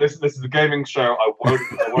know what? This is a gaming show. I won't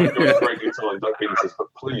go into great detail on duck penises,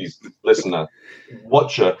 but please, listener,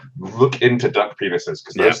 watcher, look into duck penises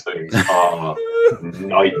because those things are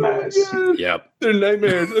nightmares. Yep, they're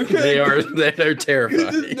nightmares. Okay, they're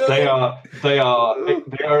terrifying.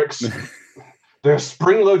 They're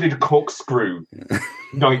spring-loaded corkscrew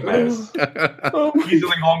nightmares.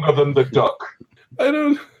 Easily longer than the duck.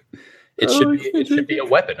 It should be a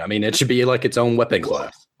weapon. I mean, it should be like its own weapon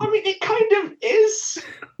class. I mean, it kind of is.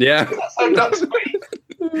 Yeah. That's how ducks be.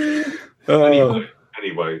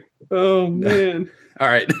 Anyway. Oh man. All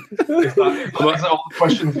right. Is that all the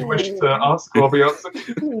questions you wish to ask or be answered?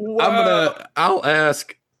 Wow. I'll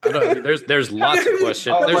ask. I don't know, there's lots of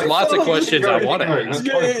questions. There's lots of questions I want to ask.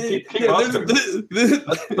 Keep asking.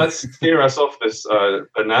 Let's steer us off this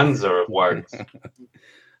bonanza of words.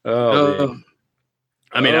 Man.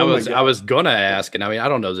 I mean, I was gonna ask, and I mean, I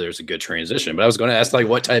don't know if there's a good transition, but I was gonna ask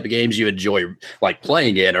what type of games you enjoy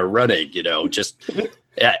playing in or running, just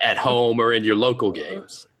at home or in your local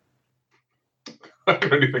games. I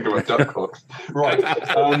can only think about duck calls. Right.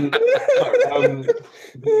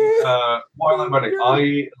 While I'm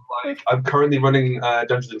running, I'm currently running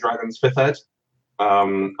Dungeons and Dragons 5th Ed.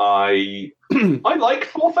 I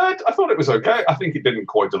liked 4th Ed. I thought it was okay. I think it didn't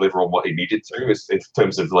quite deliver on what it needed to in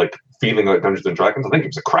terms of feeling like Dungeons and Dragons. I think it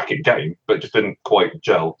was a cracking game, but it just didn't quite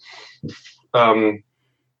gel. I'm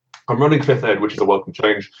running 5th Ed, which is a welcome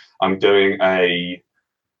change. I'm doing a...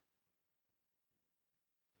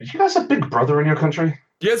 Did you guys have Big Brother in your country?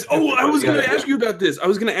 Yes. Oh, I was going to ask you about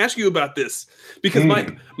this. Because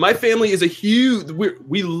my family is a huge.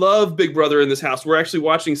 We love Big Brother in this house. We're actually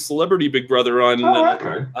watching Celebrity Big Brother on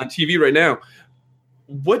TV right now.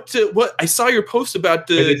 What I saw your post about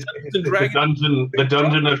the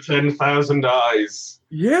Dungeon of 10,000 Eyes.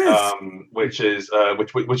 Yes. Which is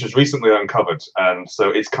recently uncovered, and so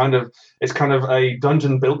it's kind of a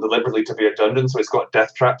dungeon built deliberately to be a dungeon. So it's got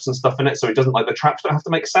death traps and stuff in it. So it doesn't the traps don't have to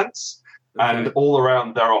make sense. Okay. And all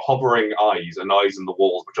around there are hovering eyes in the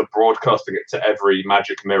walls, which are broadcasting it to every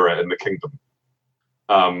magic mirror in the kingdom.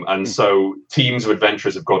 And so teams of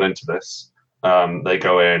adventurers have gone into this. They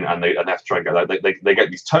go in and they have to try and get they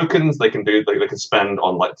get these tokens they can spend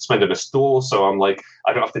in a store. So I'm like,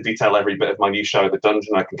 I don't have to detail every bit of minutiae of the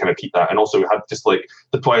dungeon. I can kind of keep that, and also have just like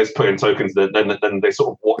the players put in tokens that then they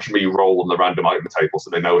sort of watch me roll on the random item table, so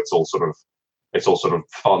they know it's all sort of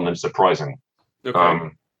fun and surprising. Okay.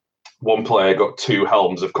 One player got 2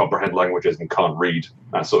 helms of comprehend languages and can't read,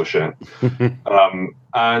 that sort of shit.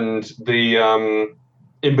 And the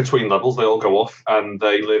in between levels, they all go off and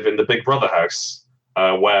they live in the Big Brother house,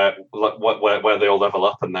 where they all level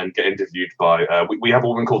up and then get interviewed by. We have a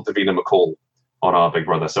woman called Davina McCall on our Big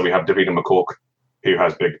Brother, so we have Davina McCork, who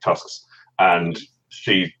has big tusks, and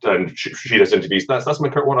she does interviews. That's my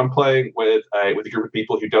current one. I'm playing with a group of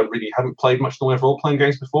people who haven't played much in the way of role playing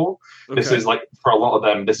games before. Okay. This is like, for a lot of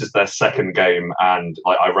them, this is their second game, and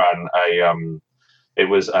like I ran it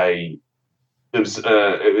was a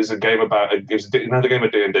game about another game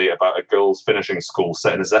of D&D about a girl's finishing school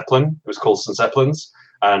set in a Zeppelin. It was called St. Zeppelins,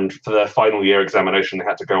 and for their final year examination, they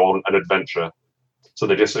had to go on an adventure. So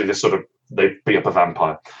they beat up a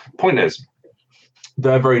vampire. Point is,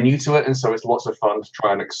 they're very new to it, and so it's lots of fun to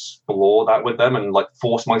try and explore that with them and like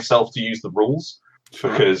force myself to use the rules. Sure.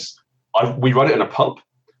 Because we run it in a pub,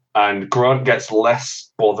 and Grant gets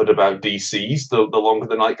less bothered about DCs the longer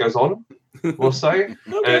the night goes on. We'll say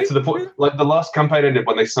okay. To the point, like the last campaign ended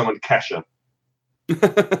when they summoned Kesha,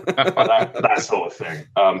 that sort of thing.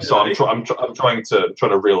 So I'm trying to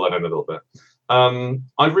reel that in a little bit.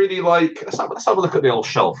 I really like. Let's have a look at the old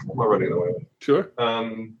shelf. What am I running at the moment? Sure.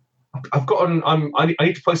 I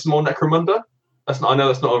need to play some more Necromunda. I know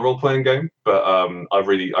that's not a role playing game, but I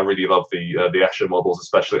really love the Escher models,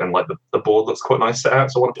 especially, and like the board looks quite nice set out.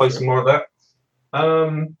 So I want to play some more of that.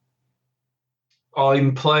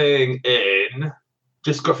 I'm playing in.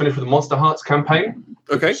 Just got finished with the Monster Hearts campaign.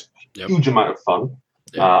 Okay. Huge amount of fun.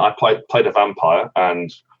 Yeah. I played a vampire,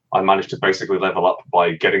 and I managed to basically level up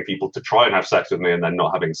by getting people to try and have sex with me, and then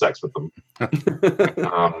not having sex with them. But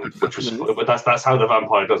that's how the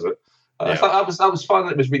vampire does it. That was fun.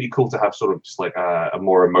 It was really cool to have sort of just like a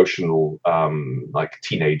more emotional, like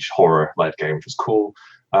teenage horror led game, which was cool.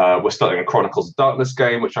 We're starting a Chronicles of Darkness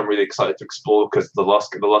game, which I'm really excited to explore because the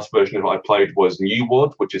last version of what I played was New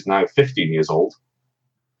Wood, which is now 15 years old.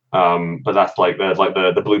 But that's like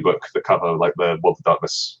the blue book, the cover, like the World of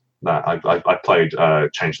Darkness. That I played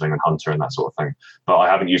Changeling and Hunter and that sort of thing, but I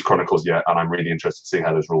haven't used Chronicles yet, and I'm really interested to see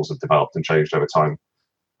how those rules have developed and changed over time.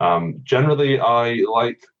 Generally, I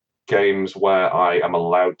like games where I am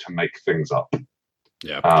allowed to make things up.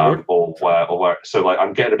 Yeah. Or where so like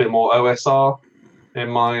I'm getting a bit more OSR in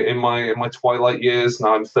my twilight years.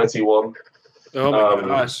 Now I'm 31. Oh my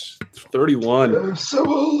gosh, 31. So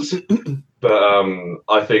old. But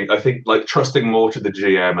I think like trusting more to the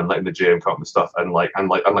GM and letting the GM come up with stuff and like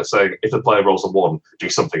saying if the player rolls a 1, do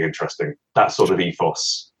something interesting. That sort of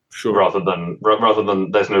ethos. Sure. Rather than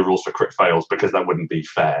there's no rules for crit fails, because that wouldn't be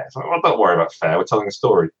fair. It's like, well, don't worry about fair. We're telling a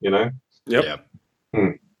story, you know. Yep.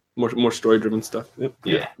 Yeah. More story driven stuff. Yep.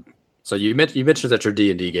 Yeah. So you mentioned that your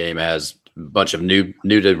D&D game has a bunch of new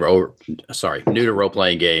to role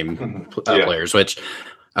playing game players, which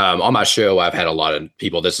on my show I've had a lot of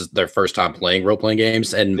people. This is their first time playing role playing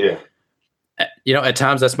games, and you know, at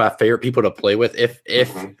times that's my favorite people to play with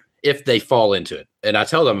if they fall into it. And I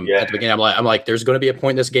tell them at the beginning, I'm like, there's going to be a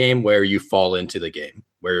point in this game where you fall into the game,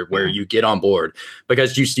 where you get on board,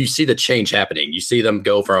 because you see the change happening. You see them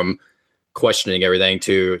go from questioning everything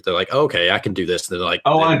to they're like, oh, okay, I can do this. And they're like,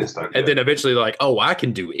 I understand. And then eventually they're like, oh, I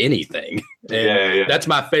can do anything. And that's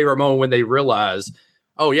my favorite moment, when they realize,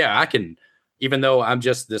 oh yeah, I can, even though I'm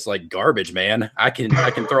just this like garbage man, I can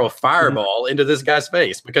throw a fireball into this guy's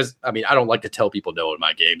face. Because I mean, I don't like to tell people no in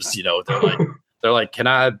my games. You know, they're like, can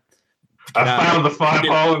I found the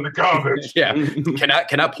fireball in the garbage. Yeah. Can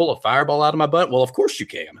I pull a fireball out of my butt? Well, of course you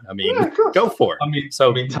can. I mean, go for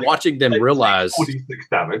it. Watching them realize 46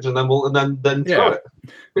 damage, and then throw it.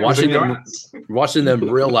 Watching them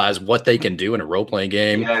realize what they can do in a role playing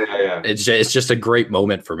game. Yeah. It's just a great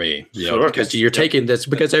moment for me, you know, because you're taking this,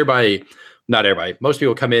 because not everybody, most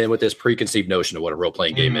people come in with this preconceived notion of what a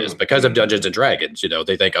role-playing game is because of Dungeons and Dragons. You know,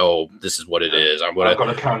 they think, oh, this is what it is. I've got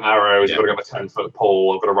to count arrows. I've got to have a 10-foot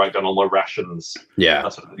pole. I've got to write down all my rations. Yeah.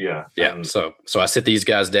 So I sit these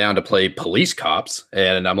guys down to play police cops,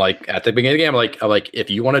 and I'm like, at the beginning of the game, I'm like, if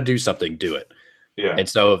you want to do something, do it. Yeah. And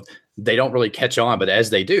so they don't really catch on, but as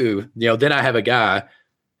they do, you know, then I have a guy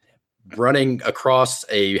running across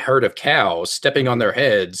a herd of cows, stepping on their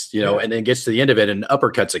heads, you know, and then gets to the end of it and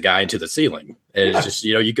uppercuts a guy into the ceiling. And it's just,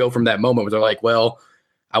 you know, you go from that moment where they're like, well,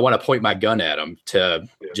 I want to point my gun at him, to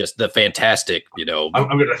just the fantastic, you know. I'm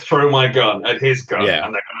going to throw my gun at his gun, and they're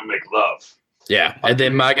going to make love. Yeah, and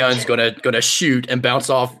then my gun's gonna shoot and bounce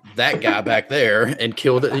off that guy back there and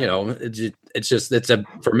kill the. You know,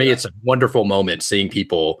 for me, it's a wonderful moment seeing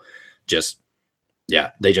people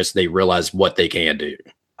they realize what they can do.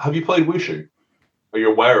 Have you played Wushu? Are you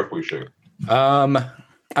aware of Wushu? I'm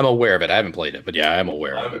aware of it. I haven't played it, but yeah, I'm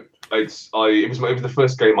aware of it. It was the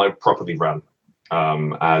first game I properly ran.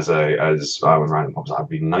 I'd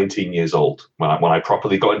be 19 years old when I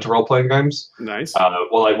properly got into role playing games. Nice.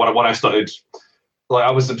 When I started,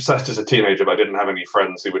 I was obsessed as a teenager, but I didn't have any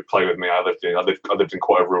friends who would play with me. I lived in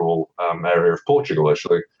quite a rural area of Portugal,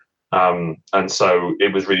 actually, and so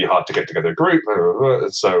it was really hard to get together a group.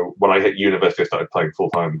 So when I hit university, I started playing full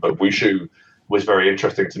time. But Wushu was very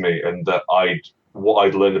interesting to me, and that I'd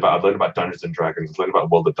learned about Dungeons and Dragons, learned about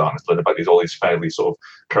World of Darkness, learned about all these fairly sort of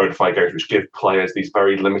codified games which give players these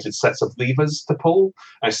very limited sets of levers to pull.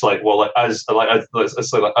 And it's like, well, as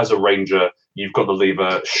a ranger, you've got the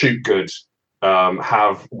lever shoot good,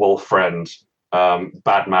 have wolf friend,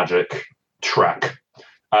 bad magic, track,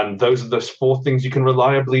 and those are the 4 things you can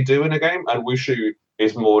reliably do in a game. And Wushu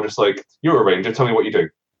is more just like, you're a ranger, tell me what you do,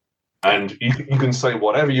 and you can say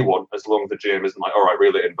whatever you want as long as the GM isn't like, all right,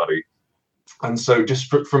 reel it in, buddy. And so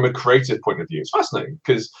just from a creative point of view, it's fascinating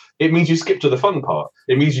because it means you skip to the fun part.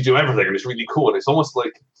 It means you do everything and it's really cool. And it's almost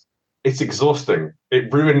like it's exhausting.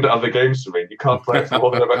 It ruined other games for me. You can't play it for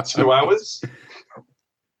more than about 2 hours.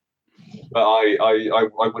 But I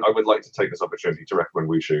would like to take this opportunity to recommend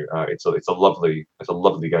Wushu. It's a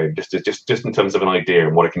lovely game just in terms of an idea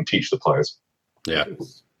and what it can teach the players. Yeah.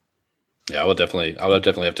 Yeah, I will definitely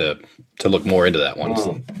have to look more into that one.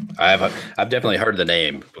 I've definitely heard the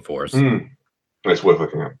name before. So. It's worth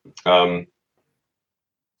looking at.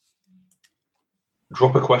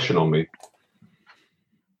 Drop a question on me.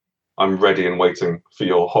 I'm ready and waiting for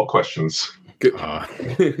your hot questions. Go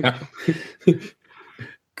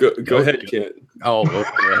ahead, Kent. Oh, go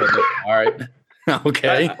ahead. All right.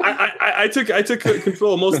 Okay. I took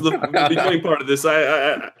control of most of the beginning part of this.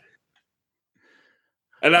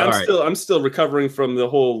 I'm still recovering from the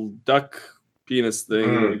whole duck penis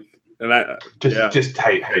thing. And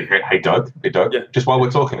hey Doug. Yeah. Just while we're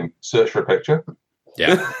talking, search for a picture.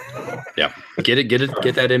 Yeah. Yeah.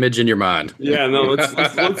 Get that image in your mind. Yeah, no, let's do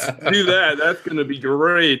that. That's gonna be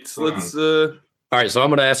great. Let's all right, so I'm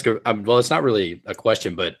gonna ask it's not really a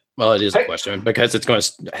question, but it is a question because it's going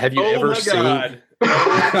to have you ever seen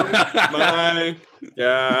my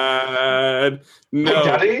God.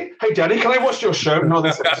 No. Hey daddy, can I watch your show? No,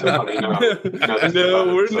 this is funny. No,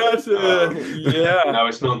 we're not. Yeah. No,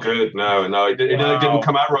 it's not good. No, it didn't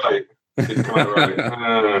come out right. It didn't come out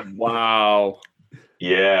right. Wow.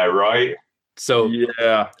 Yeah, right. So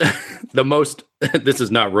yeah, this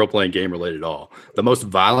is not role-playing game related at all. The most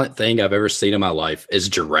violent thing I've ever seen in my life is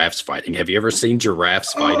giraffes fighting. Have you ever seen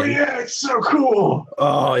giraffes fighting? Oh yeah, it's so cool.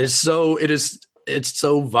 Oh, it's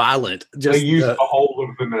so violent. Just they use the whole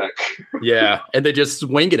of the neck. Yeah, and they just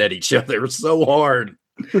swing it at each other so hard.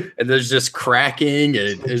 And there's just cracking,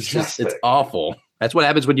 and it's awful. That's what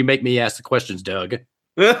happens when you make me ask the questions, Doug.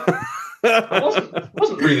 It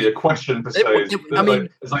wasn't really a question per se.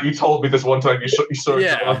 It's like you told me this one time. You saw it.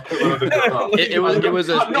 Yeah. It was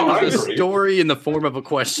a story in the form of a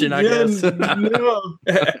question, I guess. No.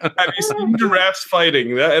 Have you seen giraffes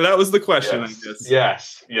fighting? That was the question,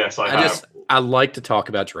 yes. I guess. I have. I like to talk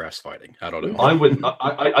about giraffes fighting. I don't know. I would.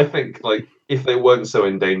 I think like if they weren't so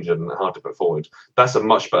endangered and hard to put forward, that's a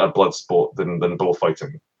much better blood sport than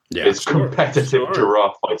bullfighting. Yeah, it's competitive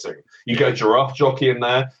giraffe fighting. You get a giraffe jockey in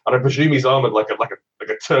there, and I presume he's armored like a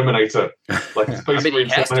Terminator, like a space marine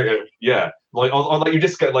Terminator. Yeah, like you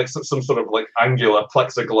just get like some sort of like angular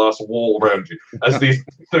plexiglass wall around you as these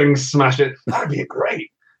things smash it. That'd be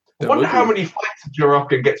great. I wonder how many fights a giraffe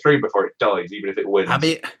can get through before it dies, even if it wins. I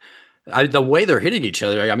mean, the way they're hitting each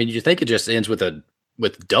other. I mean, you think it just ends with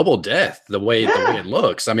double death. The way it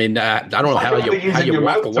looks. I mean, I don't know how you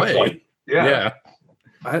walk away. Yeah.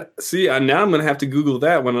 I see. Now I'm going to have to Google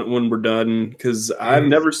that when we're done because I've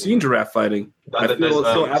never seen giraffe fighting. I feel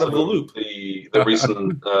so out of the loop. The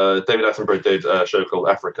recent David Attenborough did a show called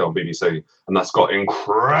Africa on BBC, and that's got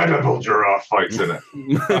incredible giraffe fights in it.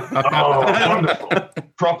 Oh, wonderful!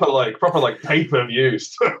 Proper like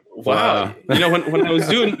pay-per-views. Wow. You know, when I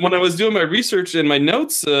was doing my research and my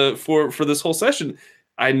notes for this whole session,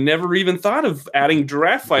 I never even thought of adding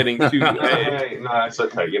giraffe fighting to. No, it's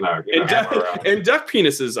okay. And duck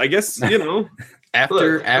penises. I guess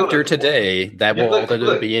After today, that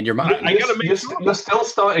will be in your mind. You're still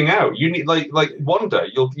starting out. You need like one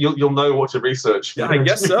day you'll know what to research. Yeah, I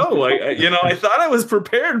guess so. I thought I was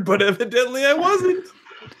prepared, but evidently I wasn't.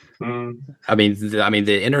 I mean,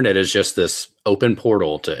 the internet is just this open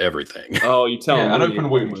portal to everything. Oh, you tell Yeah, me. an open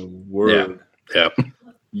wound. Oh, my word. Yeah.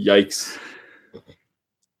 Yikes.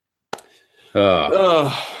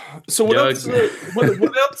 So what Doug. else?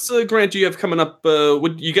 What else, Grant? Do you have coming up?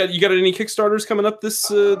 You got any Kickstarters coming up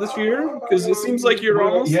this year? Because it seems like you're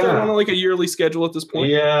almost on like a yearly schedule at this point.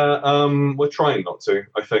 Yeah, we're trying not to.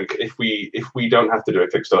 I think if we don't have to do a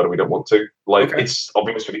Kickstarter, we don't want to. Like, Okay. it's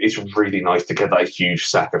obviously it's really nice to get that huge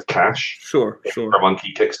sack of cash Sure. for a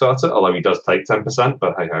Monkey Kickstarter. Although he does take 10%,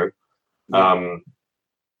 but hey ho. Yeah.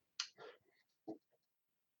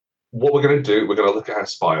 What we're going to do, we're going to look at how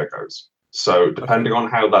Spire goes. So depending on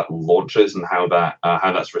how that launches and how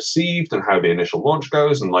that's received and how the initial launch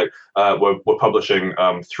goes, and like we're publishing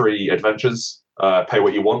 3 adventures, pay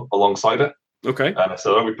what you want alongside it. Okay.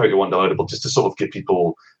 So we pay what you want downloadable, just to sort of give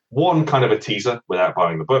people one kind of a teaser without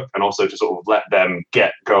buying the book, and also to sort of let them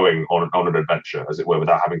get going on an adventure, as it were,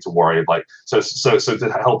 without having to worry. Like so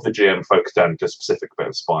to help the GM focus down to a specific bit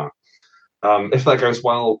of Spire. If that goes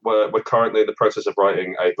well, we're currently in the process of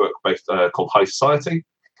writing a book based called High Society,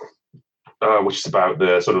 which is about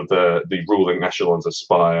the sort of the ruling echelons of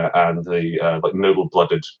Spire and the like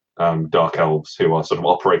noble-blooded dark elves who are sort of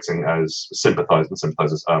operating as sympathizers,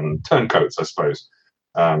 turncoats, I suppose,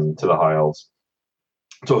 to the high elves.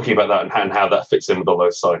 Talking about that and how that fits in with the low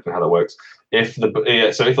side and how that works. If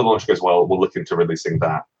the launch goes well, we'll look into releasing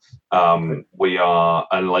that. We are,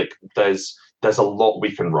 and like there's a lot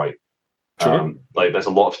we can write. Sure. Like there's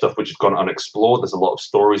a lot of stuff which has gone unexplored. There's a lot of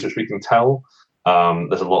stories which we can tell.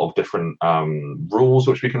 There's a lot of different rules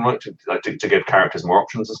which we can write to give characters more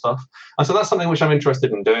options and stuff. And so that's something which I'm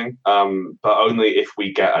interested in doing, but only if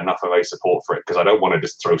we get enough of a support for it, because I don't want to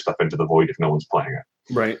just throw stuff into the void if no one's playing it.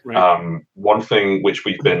 Right. One thing which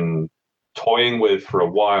we've been toying with for a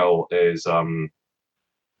while is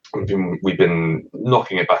we've been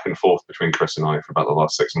knocking it back and forth between Chris and I for about the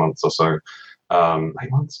last 6 months or so. 8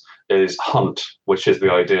 months is Hunt, which is the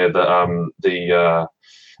idea that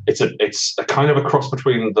it's a kind of a cross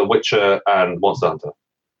between The Witcher and Monster Hunter.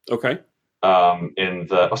 Okay.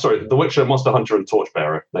 The Witcher, Monster Hunter, and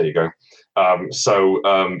Torchbearer. There you go. So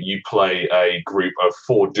you play a group of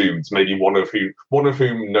 4 dudes, maybe one of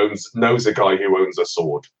whom knows a guy who owns a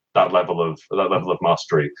sword. That level of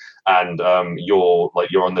mastery, and you're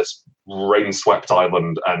on this rain-swept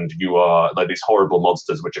island, and you are like these horrible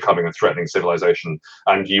monsters which are coming and threatening civilization,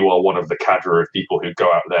 and you are one of the cadre of people who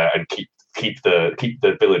go out there and keep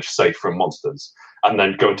the village safe from monsters, and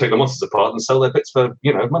then go and take the monsters apart and sell their bits for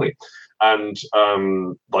money. And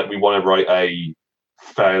like we want to write a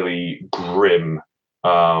fairly grim.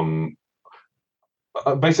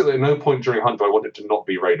 Basically, at no point during Hunt do I want it to not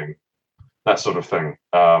be raining. That sort of thing,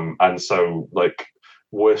 and so like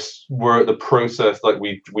we're at the process. Like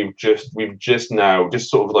we've just now, just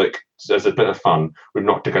sort of like as a bit of fun, we've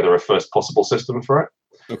knocked together a first possible system for it.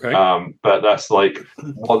 Okay. But that's like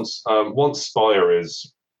once Spire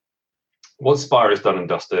is done and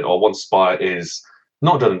dusted, or once Spire is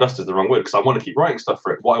not done and dusted is the wrong word, because I want to keep writing stuff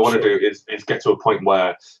for it. What I want to do is get to a point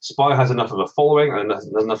where Spire has enough of a following and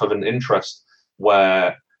there's enough of an interest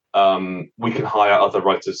where we can hire other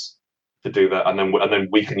writers to do that, and then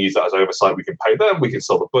we can use that as oversight. We can pay them, we can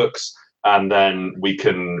sell the books, and then we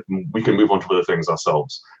can move on to other things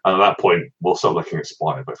ourselves. And at that point, we'll start looking at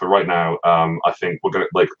Spire. But for right now, I think we're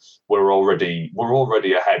already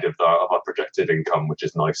ahead of our projected income, which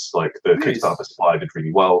is nice. Like the Kickstarter for Spire did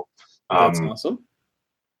really well. That's awesome.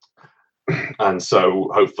 And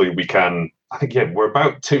so hopefully we can. I think we're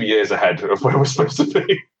about 2 years ahead of where we're supposed to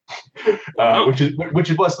be. Which is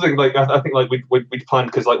what's the thing. Like I think like we planned,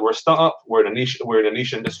 because like we're a startup, we're in a niche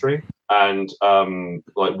industry, and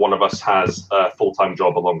like one of us has a full-time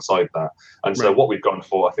job alongside that. And so what we've gone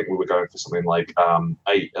for, I think we were going for something like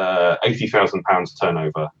 £80,000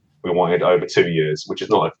 turnover. We wanted over 2 years, which is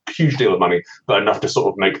not a huge deal of money, but enough to sort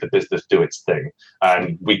of make the business do its thing.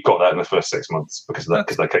 And we got that in the first 6 months because of that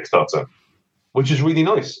Kickstarter, which is really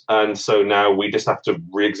nice. And so now we just have to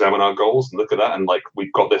re-examine our goals and look at that. And like,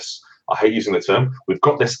 we've got this, I hate using the term, we've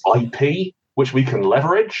got this IP, which we can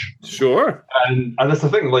leverage. Sure. And that's the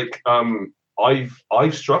thing, like,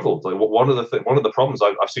 I've struggled. Like one of the problems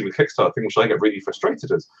I've seen with Kickstarter, thing which I get really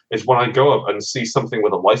frustrated is when I go up and see something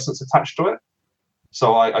with a license attached to it.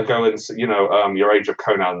 So I go and see, your Age of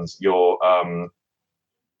Conan's, your,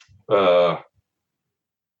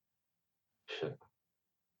 shit.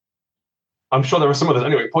 I'm sure there are some others.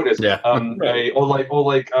 Anyway, point is, oh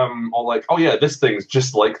yeah, this thing's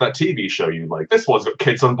just like that TV show you like. This one's got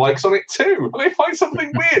kids on bikes on it too. Let me find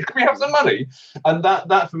something weird. Can we have some money? And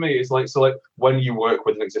that for me is like, so like when you work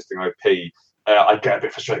with an existing IP, I get a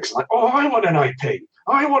bit frustrated. I'm like, oh, I want an IP.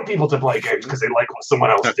 I want people to play games because they like what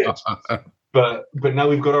someone else did. But now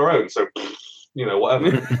we've got our own, so whatever.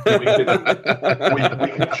 we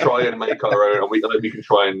can try and make our own, and we can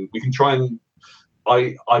try and.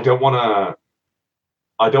 I don't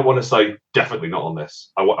want to say definitely not on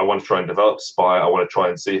this. I want to try and develop Spire. I want to try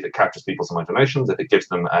and see if it captures people's imaginations, if it gives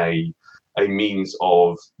them a means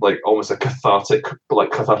of like almost a cathartic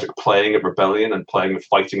playing at Rebellion and playing with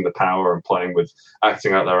fighting the power and playing with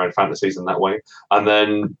acting out their own fantasies in that way. And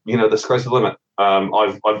then the sky's the limit.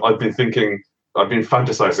 I've been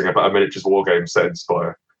fantasizing about a miniatures war game set in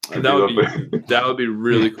Spire. That would be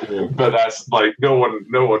really cool. But that's like no one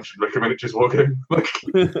should make a miniatures war game. Like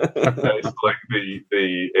it's like you've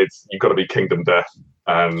got to be Kingdom Death,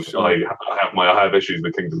 and sure. I have issues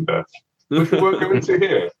with Kingdom Death, which we won't go into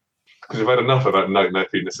here because we've had enough about nightmare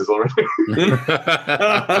penises already.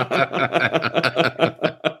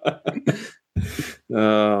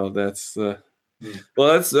 Oh, that's.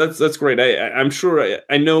 Well, that's great. I'm sure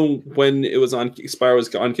I know when it was on Spire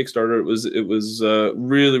was on Kickstarter. It was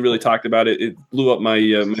really, really talked about. It blew up my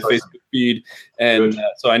Facebook feed, and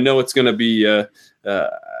so I know it's going to be. I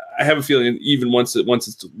have a feeling even once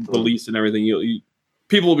it's released and everything,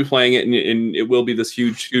 people will be playing it, and it will be this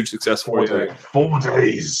huge success for you. 4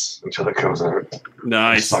 days until it comes out.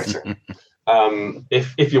 Nice. Exciting.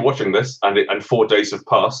 If you're watching this and 4 days have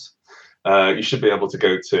passed. You should be able to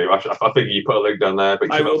go to. I think you put a link down there,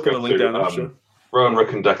 but I will put a link down there. Sure.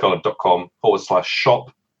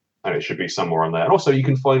 RowanRickandDeckard.com/shop, and it should be somewhere on there. And also, you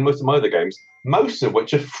can find most of my other games, most of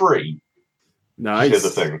which are free. Nice. Here's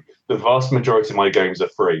the thing: the vast majority of my games are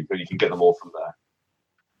free, and you can get them all from there.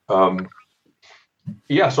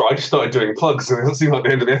 Yeah, so I just started doing plugs, and it doesn't seem like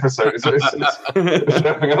the end of the episode. Is there anything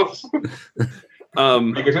else?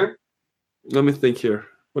 You go to? Let me think here.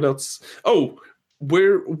 What else? Oh.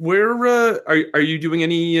 Where are you doing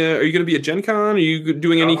any? Are you going to be at Gen Con? Are you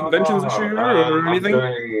doing any conventions this year or anything?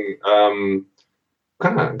 I'm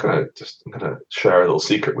gonna share a little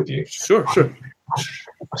secret with you. Sure.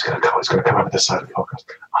 It's gonna come out of this side of the podcast.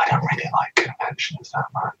 I don't really like conventions that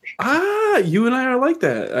much. You and I are like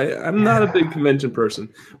that. I'm not a big convention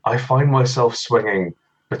person. I find myself swinging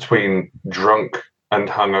between drunk and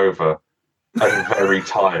hungover. And very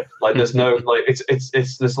tired. Like there's no like it's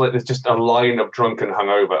there's just a line of drunk and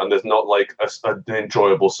hungover, and there's not like an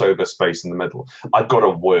enjoyable sober space in the middle. I've got to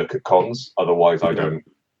work at cons, otherwise I don't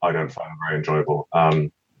find it very enjoyable.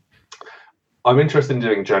 I'm interested in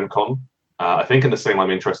doing Gen Con. I think in the same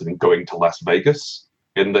I'm interested in going to Las Vegas.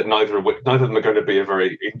 In that neither of them are going to be a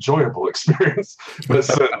very enjoyable experience, but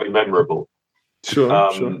certainly memorable. Sure.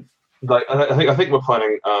 Like I think we're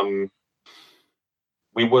planning.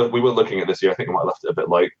 We were looking at this year. I think I might have left it a bit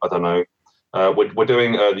late. I don't know. We're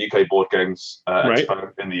doing the UK Board Games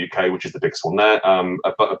Expo in the UK, which is the biggest one there.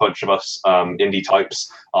 A bunch of us indie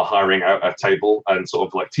types are hiring out a table and sort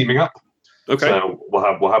of like teaming up. Okay. So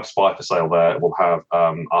we'll have Spire for sale there. We'll have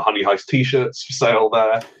our Honey Heist T-shirts for sale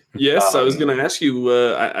there. Yes, I was going to ask you.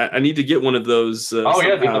 I need to get one of those.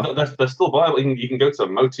 Yeah, they're still viable. You can go to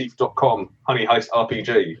motif.com, Honey Heist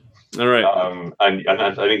RPG. All right. And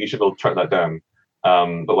I think you should be able to track that down.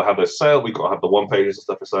 But we'll have those sale. We've got to have the one pages and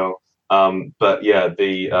stuff for sale. But yeah,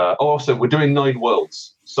 also we're doing 9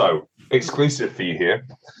 Worlds. So exclusive for you here.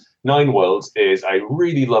 9 Worlds is a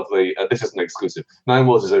really lovely. This isn't exclusive. 9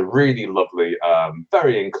 Worlds is a really lovely,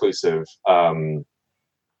 very inclusive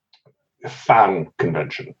fan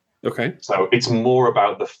convention. Okay. So it's more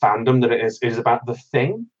about the fandom than it is about the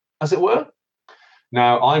thing, as it were.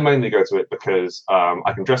 Now I mainly go to it because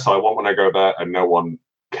I can dress how I want when I go there, and no one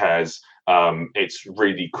cares. It's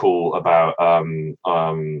really cool about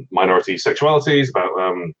minority sexualities, about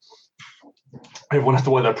everyone has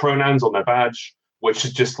to wear their pronouns on their badge, which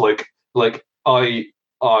is just like I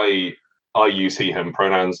use he him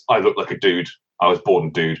pronouns. I look like a dude. I was born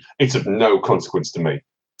a dude. It's of no consequence to me.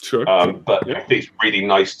 Sure. But I think it's really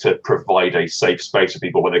nice to provide a safe space for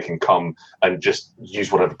people where they can come and just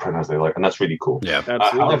use whatever pronouns they like, and that's really cool. Yeah,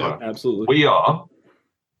 however, absolutely. We are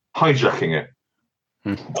hijacking it.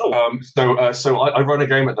 So I run a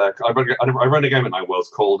game at there. I run a game at 9 Worlds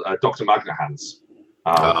called Dr. Magna Hands.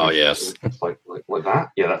 Yes, like that.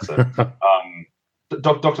 Yeah, that's it.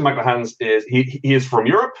 Dr. Magna Hands he is from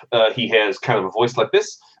Europe. He has kind of a voice like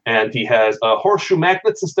this, and he has horseshoe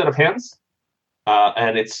magnets instead of hands.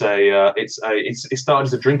 And it started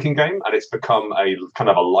as a drinking game, and it's become a kind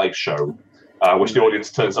of a live show, which the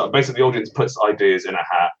audience turns up. Basically, the audience puts ideas in a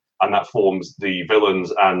hat, and that forms the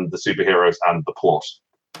villains and the superheroes and the plot.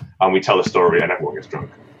 And we tell a story, and everyone gets drunk.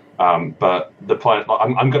 But the plan,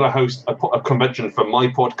 I'm going to host a convention for my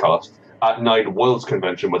podcast at 9 Worlds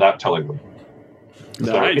Convention without telling them.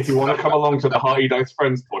 So Nice. if you want to come along to the Hearty Dice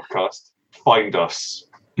Friends podcast, find us.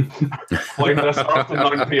 Find us after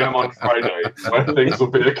 9 p.m. on Friday, where things will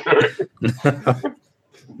be occurring.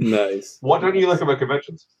 Nice. Why don't you look about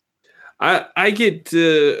conventions? I get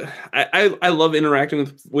I love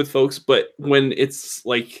interacting with folks, but when it's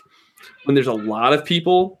like when there's a lot of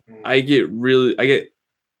people,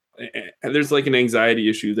 there's like an anxiety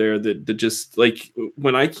issue there that just like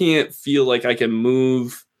when I can't feel like I can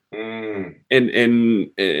move and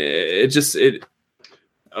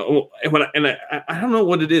I don't know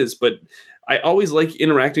what it is, but I always like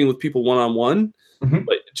interacting with people one-on-one,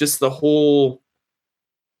 but just the whole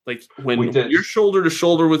like when you're shoulder to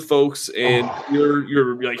shoulder with folks and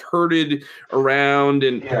you're like herded around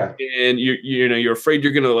and you're afraid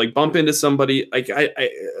you're gonna like bump into somebody. Like I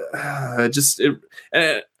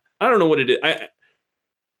don't know what it is.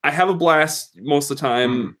 I have a blast most of the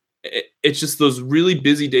time. It's just those really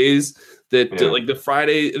busy days that like the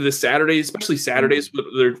Saturday, especially Saturdays,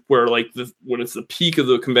 where like when it's the peak of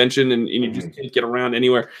the convention and you just can't get around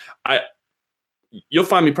anywhere. You'll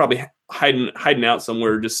find me probably hiding out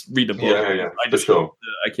somewhere, just reading a book. I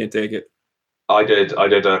can't take it. I did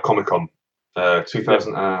a Comic-Con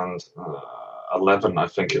 2011, I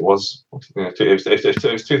think it was. It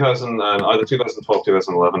was 2000, either 2012,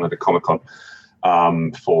 2011 at a Comic-Con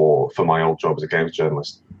for my old job as a games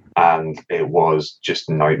journalist, and it was just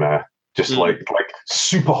a nightmare. Just like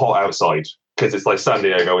super hot outside because it's like San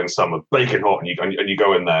Diego in summer, baking hot, and you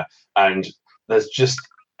go in there and there's just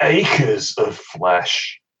acres of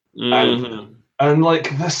flesh and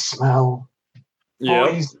like the smell.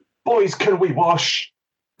 Boys, can we wash?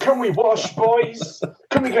 Can we wash, boys?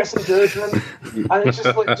 Can we get some detergent? And it's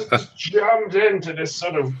just like just jammed into this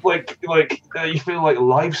sort of like you feel like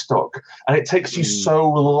livestock, and it takes you so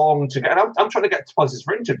long to get. And I'm trying to get to places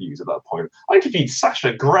for interviews at that point. I interviewed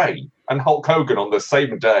Sasha Grey and Hulk Hogan on the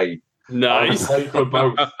same day. Nice for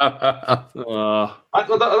both.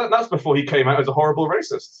 That's before he came out as a horrible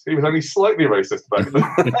racist. He was only slightly racist back then.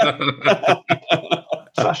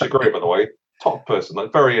 Sasha Grey, by the way, top person,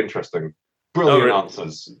 like very interesting. Brilliant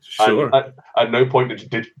answers. Sure. And at no point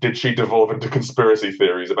did she devolve into conspiracy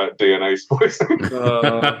theories about DNA splicing, which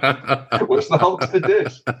the Hulkster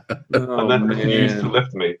did, and then refused to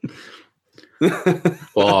lift me.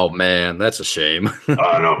 Oh man, that's a shame.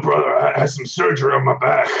 Oh no, brother, I had some surgery on my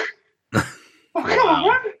back. Oh come on,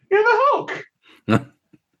 man. You're the Hulk.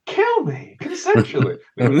 Kill me consensually.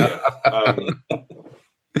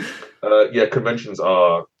 Conventions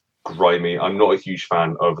are grimy. I'm not a huge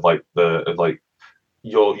fan of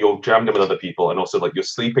you're jammed in with other people, and also like you're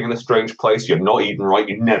sleeping in a strange place. You're not eating right.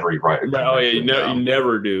 You never eat right. You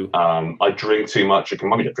never do. I drink too much. I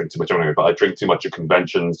don't drink too much anyway, but I drink too much at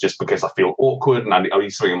conventions just because I feel awkward and I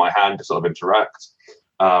need something in my hand to sort of interact.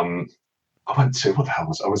 I went to what the hell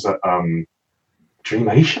was I was at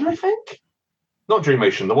Dreamation, I think. Not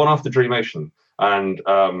Dreamation, the one after Dreamation. And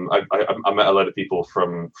I met a lot of people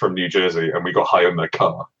from New Jersey, and we got high in their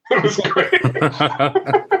car. It was great.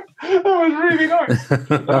 That was really nice.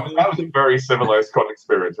 That was a very civilized con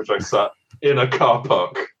experience, which I sat in a car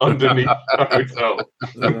park underneath a hotel.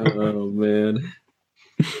 Oh man,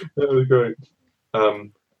 that was great.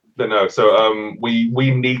 But no, so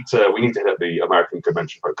we need to hit the American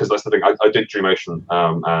convention because that's the thing. I did Dreamation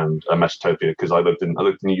and Metatopia because I lived in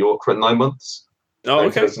New York for 9 months. Oh,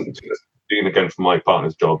 okay. Again for my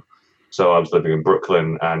partner's job, so I was living in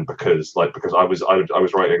Brooklyn, and because I was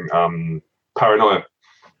writing Paranoia,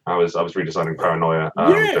 I was redesigning Paranoia,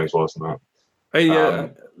 James Wallace and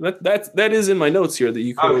that. That is in my notes here that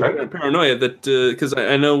you call Paranoia. That because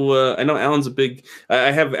I know Alan's a big.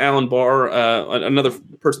 I have Alan Barr, another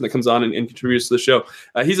person that comes on and contributes to the show.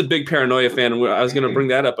 He's a big Paranoia fan, and I was going to bring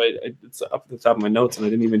that up. It's up at the top of my notes, and I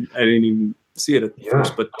didn't even see it at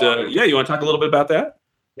first. But you want to talk a little bit about that?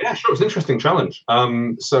 Yeah, sure. It was an interesting challenge.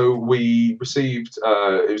 So we received,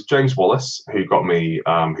 it was James Wallace who got me,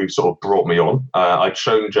 who sort of brought me on. I'd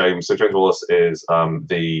shown James. So James Wallace is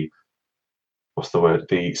the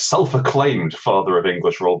self-acclaimed father of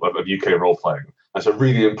English of UK role playing. That's a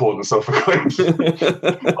really important self-acclaimed.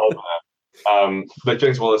 But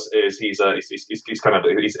James Wallace is he's an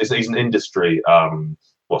industry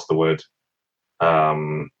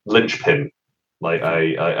linchpin. Like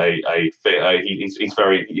he's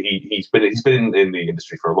been in the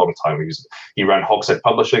industry for a long time. He ran Hogshead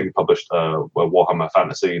Publishing. He published Warhammer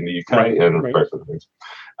Fantasy in the UK and various other things.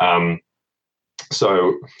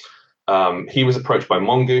 So he was approached by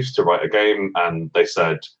Mongoose to write a game, and they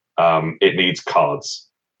said it needs cards.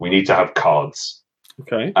 We need to have cards.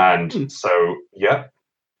 Okay. And so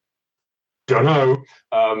don't know,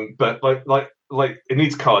 but like like it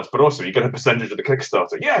needs cards, but also you get a percentage of the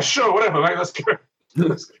Kickstarter. Yeah, sure, whatever, mate. That's good.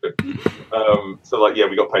 That's good. So like, yeah,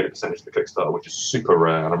 we got paid a percentage of the Kickstarter, which is super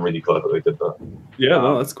rare, and I'm really glad that they did that. Yeah,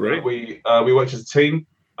 no, that's great. We worked as a team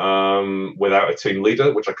without a team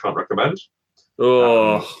leader, which I can't recommend.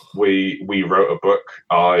 We wrote a book.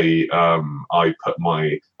 I put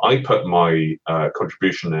my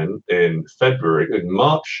contribution in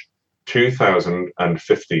March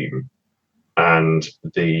 2015, and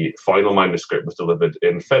the final manuscript was delivered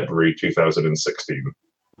in February 2016.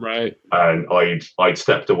 Right. And I'd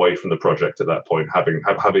stepped away from the project at that point,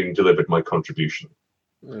 having delivered my contribution.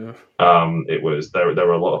 Yeah. It was there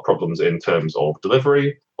were a lot of problems in terms of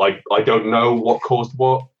delivery. Like I don't know what caused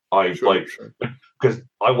what. Because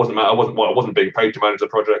I wasn't being paid to manage the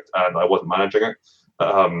project, and I wasn't managing it.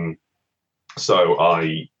 So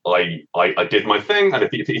I did my thing, and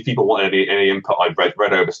if people wanted any input, I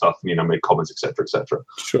read over stuff and made comments, etc., etc.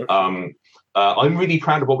 Sure. I'm really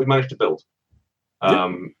proud of what we managed to build.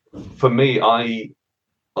 For me, I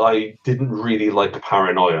didn't really like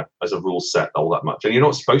Paranoia as a rule set all that much, and you're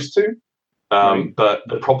not supposed to. Right. But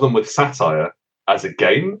the problem with Satire as a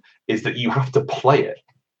game is that you have to play it.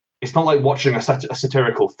 It's not like watching a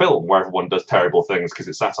satirical film where everyone does terrible things because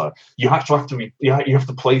it's satire. You have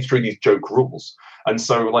to play through these joke rules. And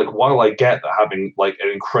so, like, while I get that having like an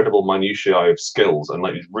incredible minutiae of skills and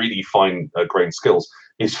like really fine-grained skills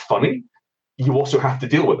is funny, you also have to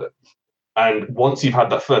deal with it. And once you've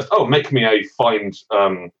had that first, make me a find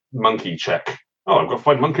monkey check. Oh, I've got to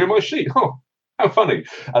find monkey on my sheet. Oh, how funny!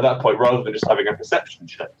 At that point, rather than just having a perception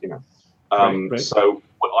check, Right. So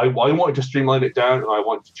I wanted to streamline it down, and I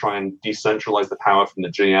wanted to try and decentralize the power from the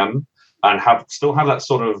GM and still have that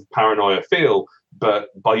sort of Paranoia feel, but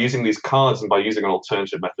by using these cards and by using an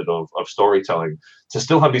alternative method of storytelling to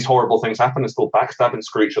still have these horrible things happen and still backstab and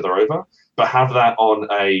screw each other over, but have that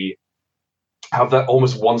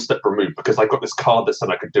almost one step removed, because I got this card that said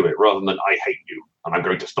I could do it, rather than I hate you and I'm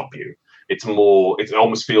going to stop you. It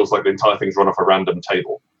almost feels like the entire thing's run off a random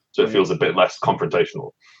table, so it feels a bit less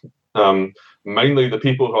confrontational. Mainly the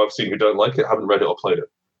people who I've seen who don't like it haven't read it or played it,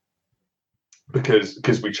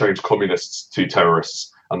 because we changed communists to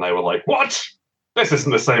terrorists, and they were like, "What? This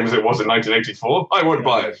isn't the same as it was in 1984. I won't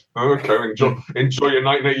buy it." Okay, enjoy your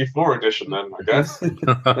 1984 edition then, I guess.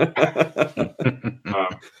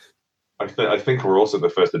 I think we're also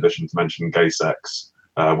the first edition to mention gay sex,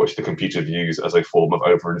 which the computer views as a form of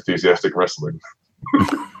over-enthusiastic wrestling,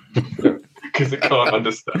 because it can't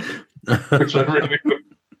understand, which I really.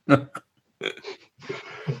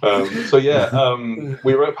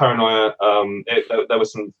 We wrote Paranoia. There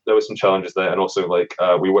were some challenges there, and also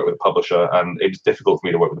we worked with a publisher, and it was difficult for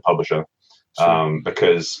me to work with a publisher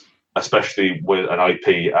because, especially with an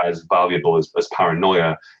IP as valuable as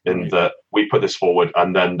Paranoia, in that we put this forward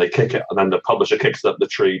and then they kick it, and then the publisher kicks it up the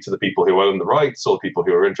tree to the people who own the rights or the people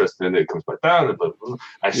who are interested in it. It comes back down, and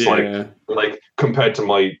it's like compared to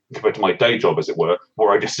my day job, as it were, where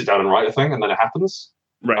I just sit down and write a thing and then it happens.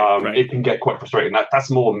 Right. It can get quite frustrating.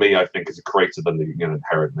 That's more me, I think, as a creator than the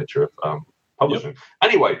inherent nature of publishing.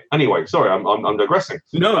 Yep. Anyway, sorry, I'm digressing.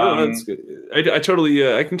 No, that's good. I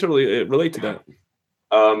can totally relate to that.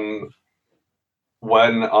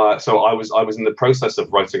 When I was in the process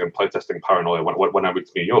of writing and playtesting Paranoia when I went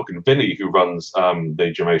to New York, and Vinny, who runs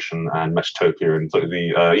the Gemation and Meshtopia and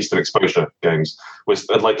the Eastern Exposure games, was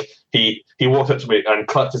he walked up to me and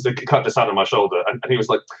cut his hand on my shoulder, and he was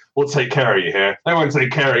like, "We'll take care of you here. They won't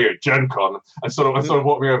take care of you at Gen Con," and sort of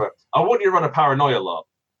walked me over. "I want you to run a Paranoia lab.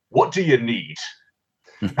 What do you need?"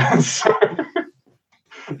 and so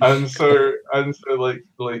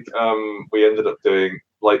we ended up doing.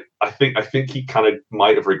 I think he kind of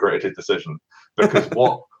might have regretted his decision, because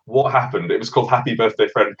what happened? It was called Happy Birthday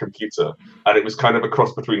Friend Computer, and it was kind of a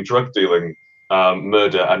cross between drug dealing,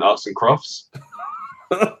 murder, and arts and crafts.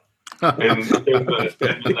 And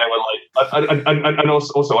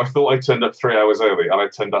also, I thought I turned up 3 hours early, and I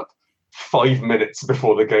turned up 5 minutes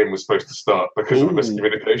before the game was supposed to start because of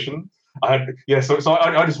miscommunication. I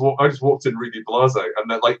just walked in really blasé,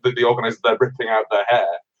 and then the organizers, they're ripping out their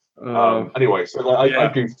hair. Anyway, so I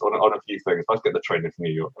goofed on a few things. Let's get the train in from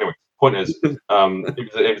New York. Anyway, point is,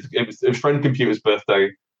 it was Friend Computer's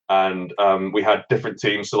birthday, and we had different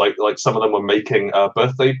teams. So like some of them were making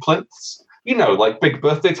birthday plinths, big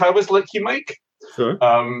birthday towers like you make. Sure.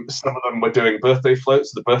 Some of them were doing birthday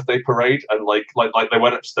floats, the birthday parade, and they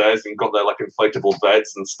went upstairs and got their inflatable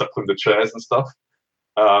beds and stuck them to chairs and stuff.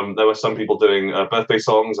 There were some people doing birthday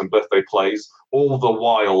songs and birthday plays, all the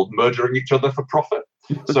while murdering each other for profit.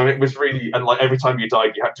 So it was really, and every time you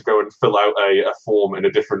died, you had to go and fill out a form in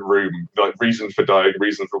a different room, reason for dying,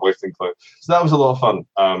 reason for wasting clothes. So that was a lot of fun.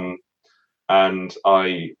 and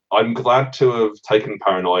I'm glad to have taken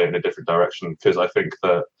Paranoia in a different direction, because I think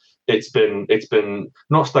that it's been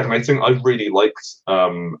not stagnating. I really liked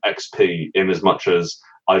XP in as much as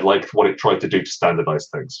I liked what it tried to do to standardize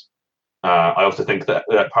things. I also think that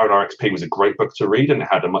Paranoia XP was a great book to read, and it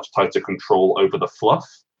had a much tighter control over the fluff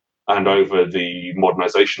and over the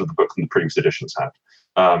modernization of the book than the previous editions had.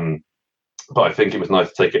 But I think it was nice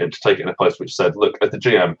to take it in a place which said, look, as the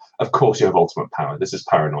GM, of course you have ultimate power. This is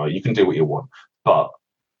Paranoia. You can do what you want. But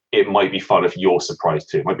it might be fun if you're surprised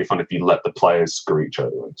too. It might be fun if you let the players screw each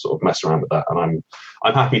other and sort of mess around with that. And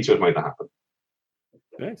I'm happy to have made that happen.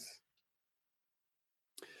 Nice.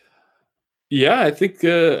 Yeah, I think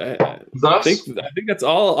I think that's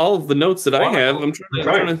all of the notes that I have. I'm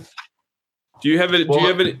trying to. Do you have any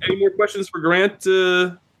more questions for Grant?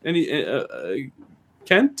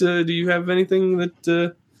 Kent, do you have anything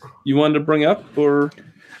that you wanted to bring up, or?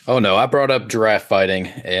 Oh no, I brought up giraffe fighting,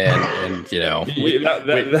 and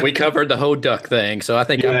we covered the whole duck thing, so I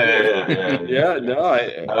think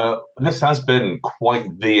this has been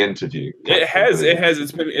quite the interview. It has.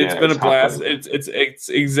 It's been a blast. It's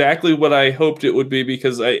exactly what I hoped it would be,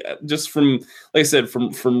 because I just from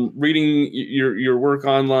reading your work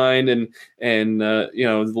online and the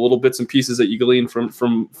little bits and pieces that you glean from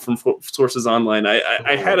sources online,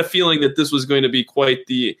 I had a feeling that this was going to be quite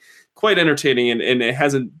entertaining, and it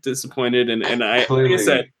hasn't disappointed. And I, like I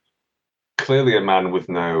said, clearly a man with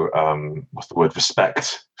no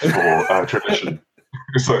respect for tradition.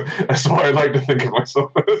 So that's what I like to think of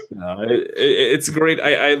myself as. It's great.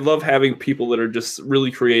 I love having people that are just really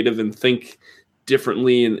creative and think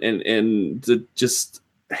differently and to just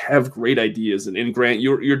have great ideas. And Grant,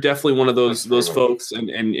 you're definitely one of those folks,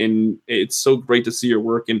 and it's so great to see your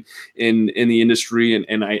work in the industry,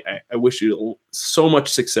 and I wish you so much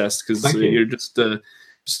success, because you're just a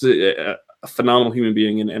phenomenal human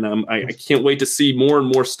being, and I can't wait to see more and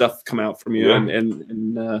more stuff come out from you. Yeah.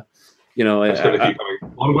 And it's going to keep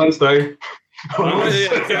coming on Wednesday.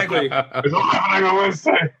 Exactly. It's all happening on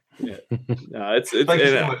Wednesday. Yeah. No, it's so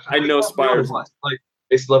I know Spires.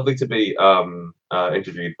 It's lovely to be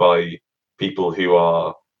interviewed by people who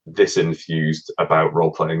are this enthused about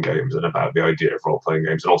role-playing games and about the idea of role-playing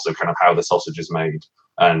games, and also kind of how the sausage is made,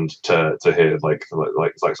 and to hear like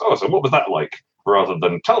oh, so what was that like, rather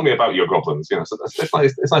than tell me about your goblins, so it's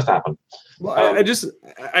nice to happen. Well,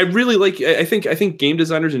 I really like, I think game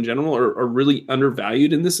designers in general are really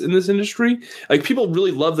undervalued in this industry. Like, people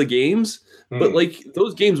really love the games, but like,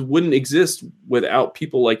 those games wouldn't exist without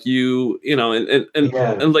people like you,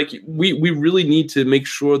 and like, we really need to make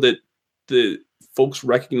sure that the folks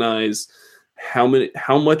recognize how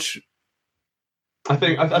much. I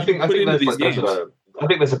think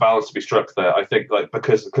there's a balance to be struck there. I think, like,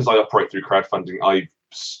 because I operate through crowdfunding,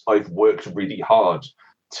 I've worked really hard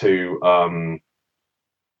to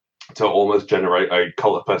almost generate a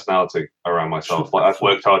cult of personality around myself. Like, I've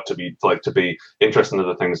worked hard to be interested in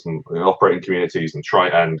other things and operate in communities and try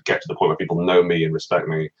and get to the point where people know me and respect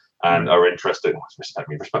me and are interested,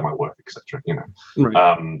 respect my work, etc.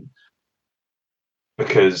 Right.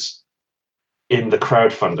 Because in the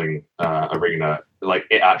crowdfunding arena, like,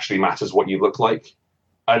 it actually matters what you look like.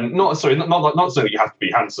 And not saying that you have to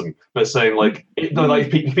be handsome, but saying like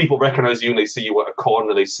people recognize you and they see you at a con,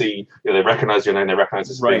 and they see, they recognize your name, they recognize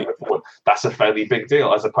this thing. That's a fairly big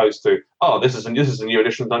deal, as opposed to, oh, this is a new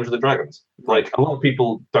edition of Dungeons and Dragons. Like, a lot of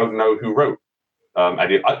people don't know who wrote.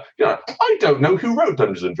 I don't know who wrote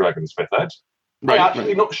Dungeons and Dragons 5th Ed. I'm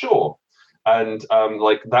actually not sure. And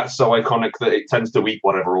like, that's so iconic that it tends to weep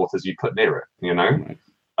whatever authors you put near it.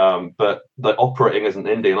 But like, operating as an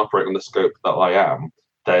indie and operating in the scope that I am,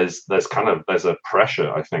 there's a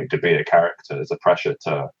pressure, I think, to be a character. There's a pressure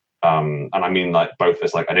to and I mean, like, both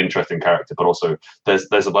as like an interesting character, but also there's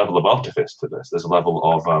a level of artifice to this. There's a level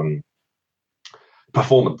of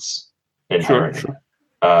performance inherent.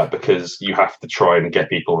 Sure. Because you have to try and get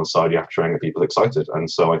people inside, you have to try and get people excited. And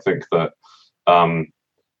so I think that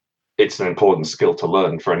it's an important skill to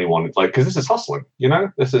learn for anyone, like, because this is hustling,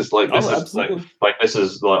 this is like, this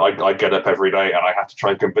is like I get up every day and I have to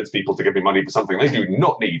try and convince people to give me money for something they do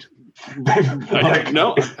not need.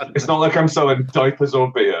 No, it's not like I'm selling diapers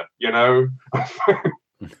or beer,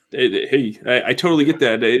 Hey, I totally get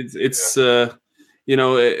that. It's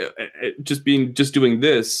just doing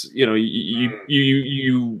this,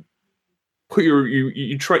 you put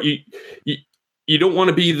you don't want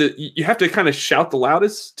to be you have to kind of shout the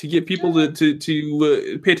loudest to get people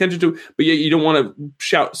to pay attention to, but yet you don't want to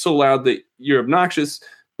shout so loud that you're obnoxious,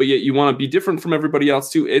 but yet you want to be different from everybody else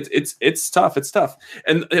too. It's tough. It's tough.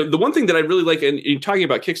 And the one thing that I really like, and you're talking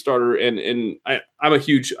about Kickstarter, and I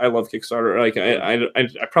love Kickstarter. Like I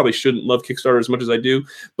probably shouldn't love Kickstarter as much as I do,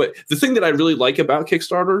 but the thing that I really like about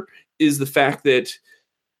Kickstarter is the fact that,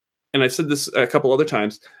 and I've said this a couple other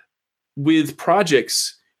times, with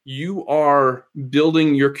projects, you are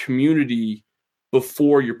building your community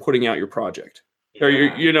before you're putting out your project.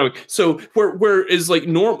 Or so where is like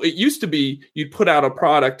normal, it used to be you'd put out a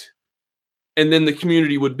product and then the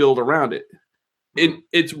community would build around it.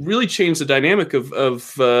 It's really changed the dynamic of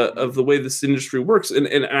the way this industry works.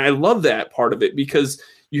 And I love that part of it, because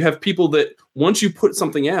you have people that once you put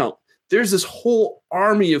something out, there's this whole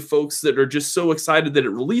army of folks that are just so excited that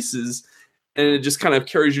it releases, and it just kind of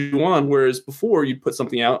carries you on. Whereas before you'd put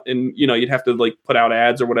something out and, you'd have to like put out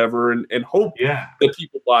ads or whatever and hope that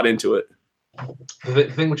people bought into it.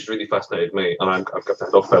 The thing which has really fascinated me, and I've got to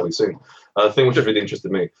head off fairly soon, the thing which has really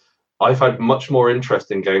interested me, I've had much more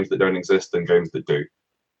interest in games that don't exist than games that do.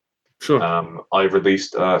 Sure. I've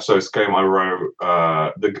released, so it's a game I wrote,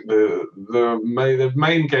 the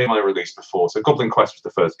main game I released before. So Goblin Quest was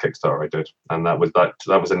the first Kickstarter I did, and that was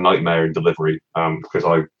a nightmare in delivery, because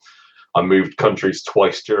I moved countries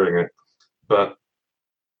twice during it. But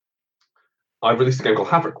I released a game called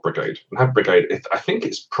Havoc Brigade. And Havoc Brigade, I think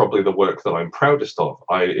it's probably the work that I'm proudest of.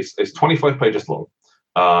 It's 25 pages long.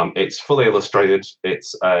 It's fully illustrated.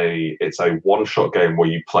 It's a one-shot game where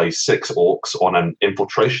you play 6 orcs on an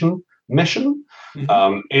infiltration mission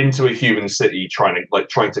into a human city, trying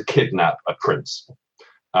to kidnap a prince.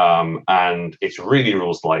 And it's really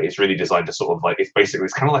rules light. It's really designed to sort of like, it's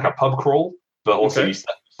kind of like a pub crawl, but also you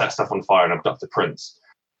set stuff on fire and abduct a prince.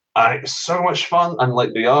 And it's so much fun, and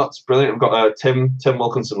like the art's brilliant. I've got Tim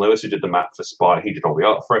Wilkinson Lewis, who did the map for Spy. He did all the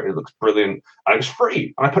art for it. It looks brilliant, and it was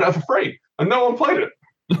free. And I put it out for free, and no one played it.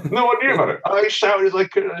 No one knew about it. I shouted as I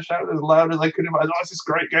could, and I shouted as loud as I could. I was, "It's this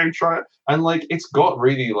great game, try it!" And like it's got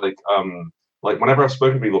really like whenever I've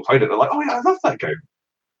spoken to people who played it, they're like, "Oh yeah, I love that game,"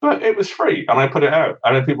 but it was free, and I put it out,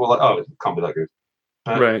 and then people were like, "Oh, it can't be that good."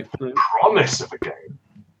 Right. The promise of a game.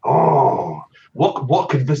 Oh. What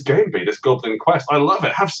could this game be? This Goblin Quest. I love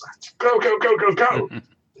it. Go.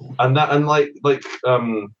 and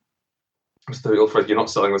what's the old phrase? You're not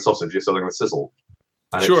selling the sausage, you're selling the sizzle.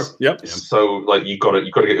 And sure. Yep. So like you got to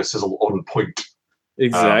get your sizzle on point.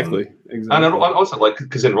 Exactly. And also like,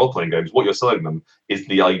 because in role playing games, what you're selling them is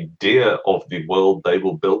the idea of the world they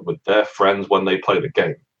will build with their friends when they play the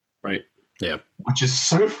game. Right. Yeah. Which is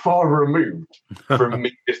so far removed from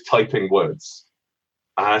me just typing words.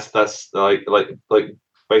 That's like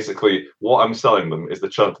basically what I'm selling them is the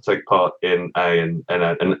chance to take part in an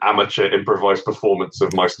amateur improvised performance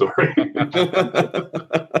of my story.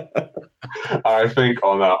 I think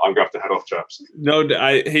on that I'm gonna have to head off, chaps. No,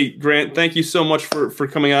 hey Grant, thank you so much for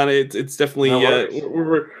coming on. It's definitely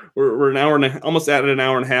we're an hour and almost at an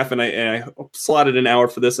hour and a half, and I slotted an hour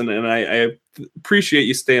for this, and I appreciate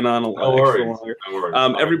you staying on a little extra longer.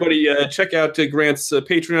 Everybody, check out Grant's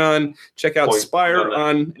Patreon. Check out Spire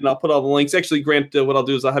and I'll put all the links. Actually, Grant, what I'll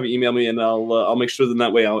do is I'll have you email me, and I'll make sure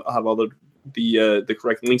that way I'll have all the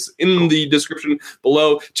correct links in the description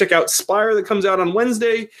below. Check out Spire that comes out on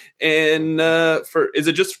Wednesday, and is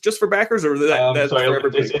it just for backers, or that's for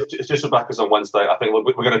everybody? It's just for backers on Wednesday. I think we're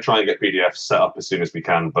going to try and get PDFs set up as soon as we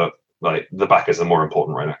can, but like the backers are more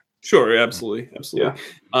important right now. Sure, absolutely. Yeah.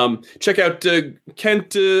 Check out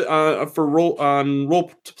Kent for Roll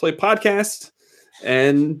to Play podcast,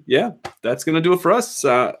 and that's going to do it for us.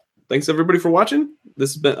 Thanks everybody for watching.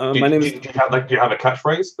 This has been my name is. Do you have a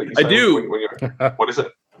catchphrase that you say? I do. What is it?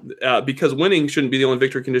 Because winning shouldn't be the only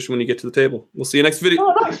victory condition when you get to the table. We'll see you next video.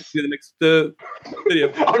 Oh, nice. See you next video.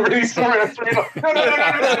 I'm really sorry.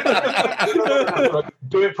 No.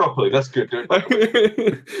 Do it properly. That's good. Do it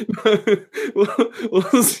properly.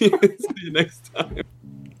 We'll see you next time.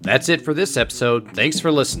 That's it for this episode. Thanks for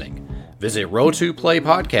listening. Visit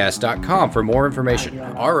roll2playpodcast.com for more information.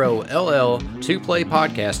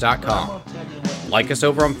 ROLL2playpodcast.com. Like us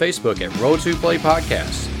over on Facebook at Roll2Play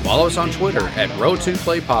Podcast. Follow us on Twitter at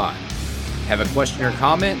Roll2PlayPod. Have a question or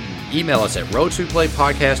comment? Email us at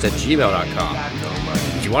roll2playpodcast@gmail.com.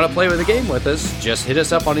 If you want to play with a game with us, just hit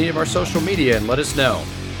us up on any of our social media and let us know.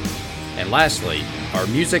 And lastly, our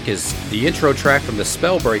music is the intro track from the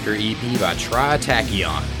Spellbreaker EP by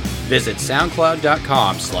Tritachyon. Visit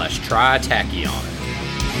soundcloud.com/Tritachyon.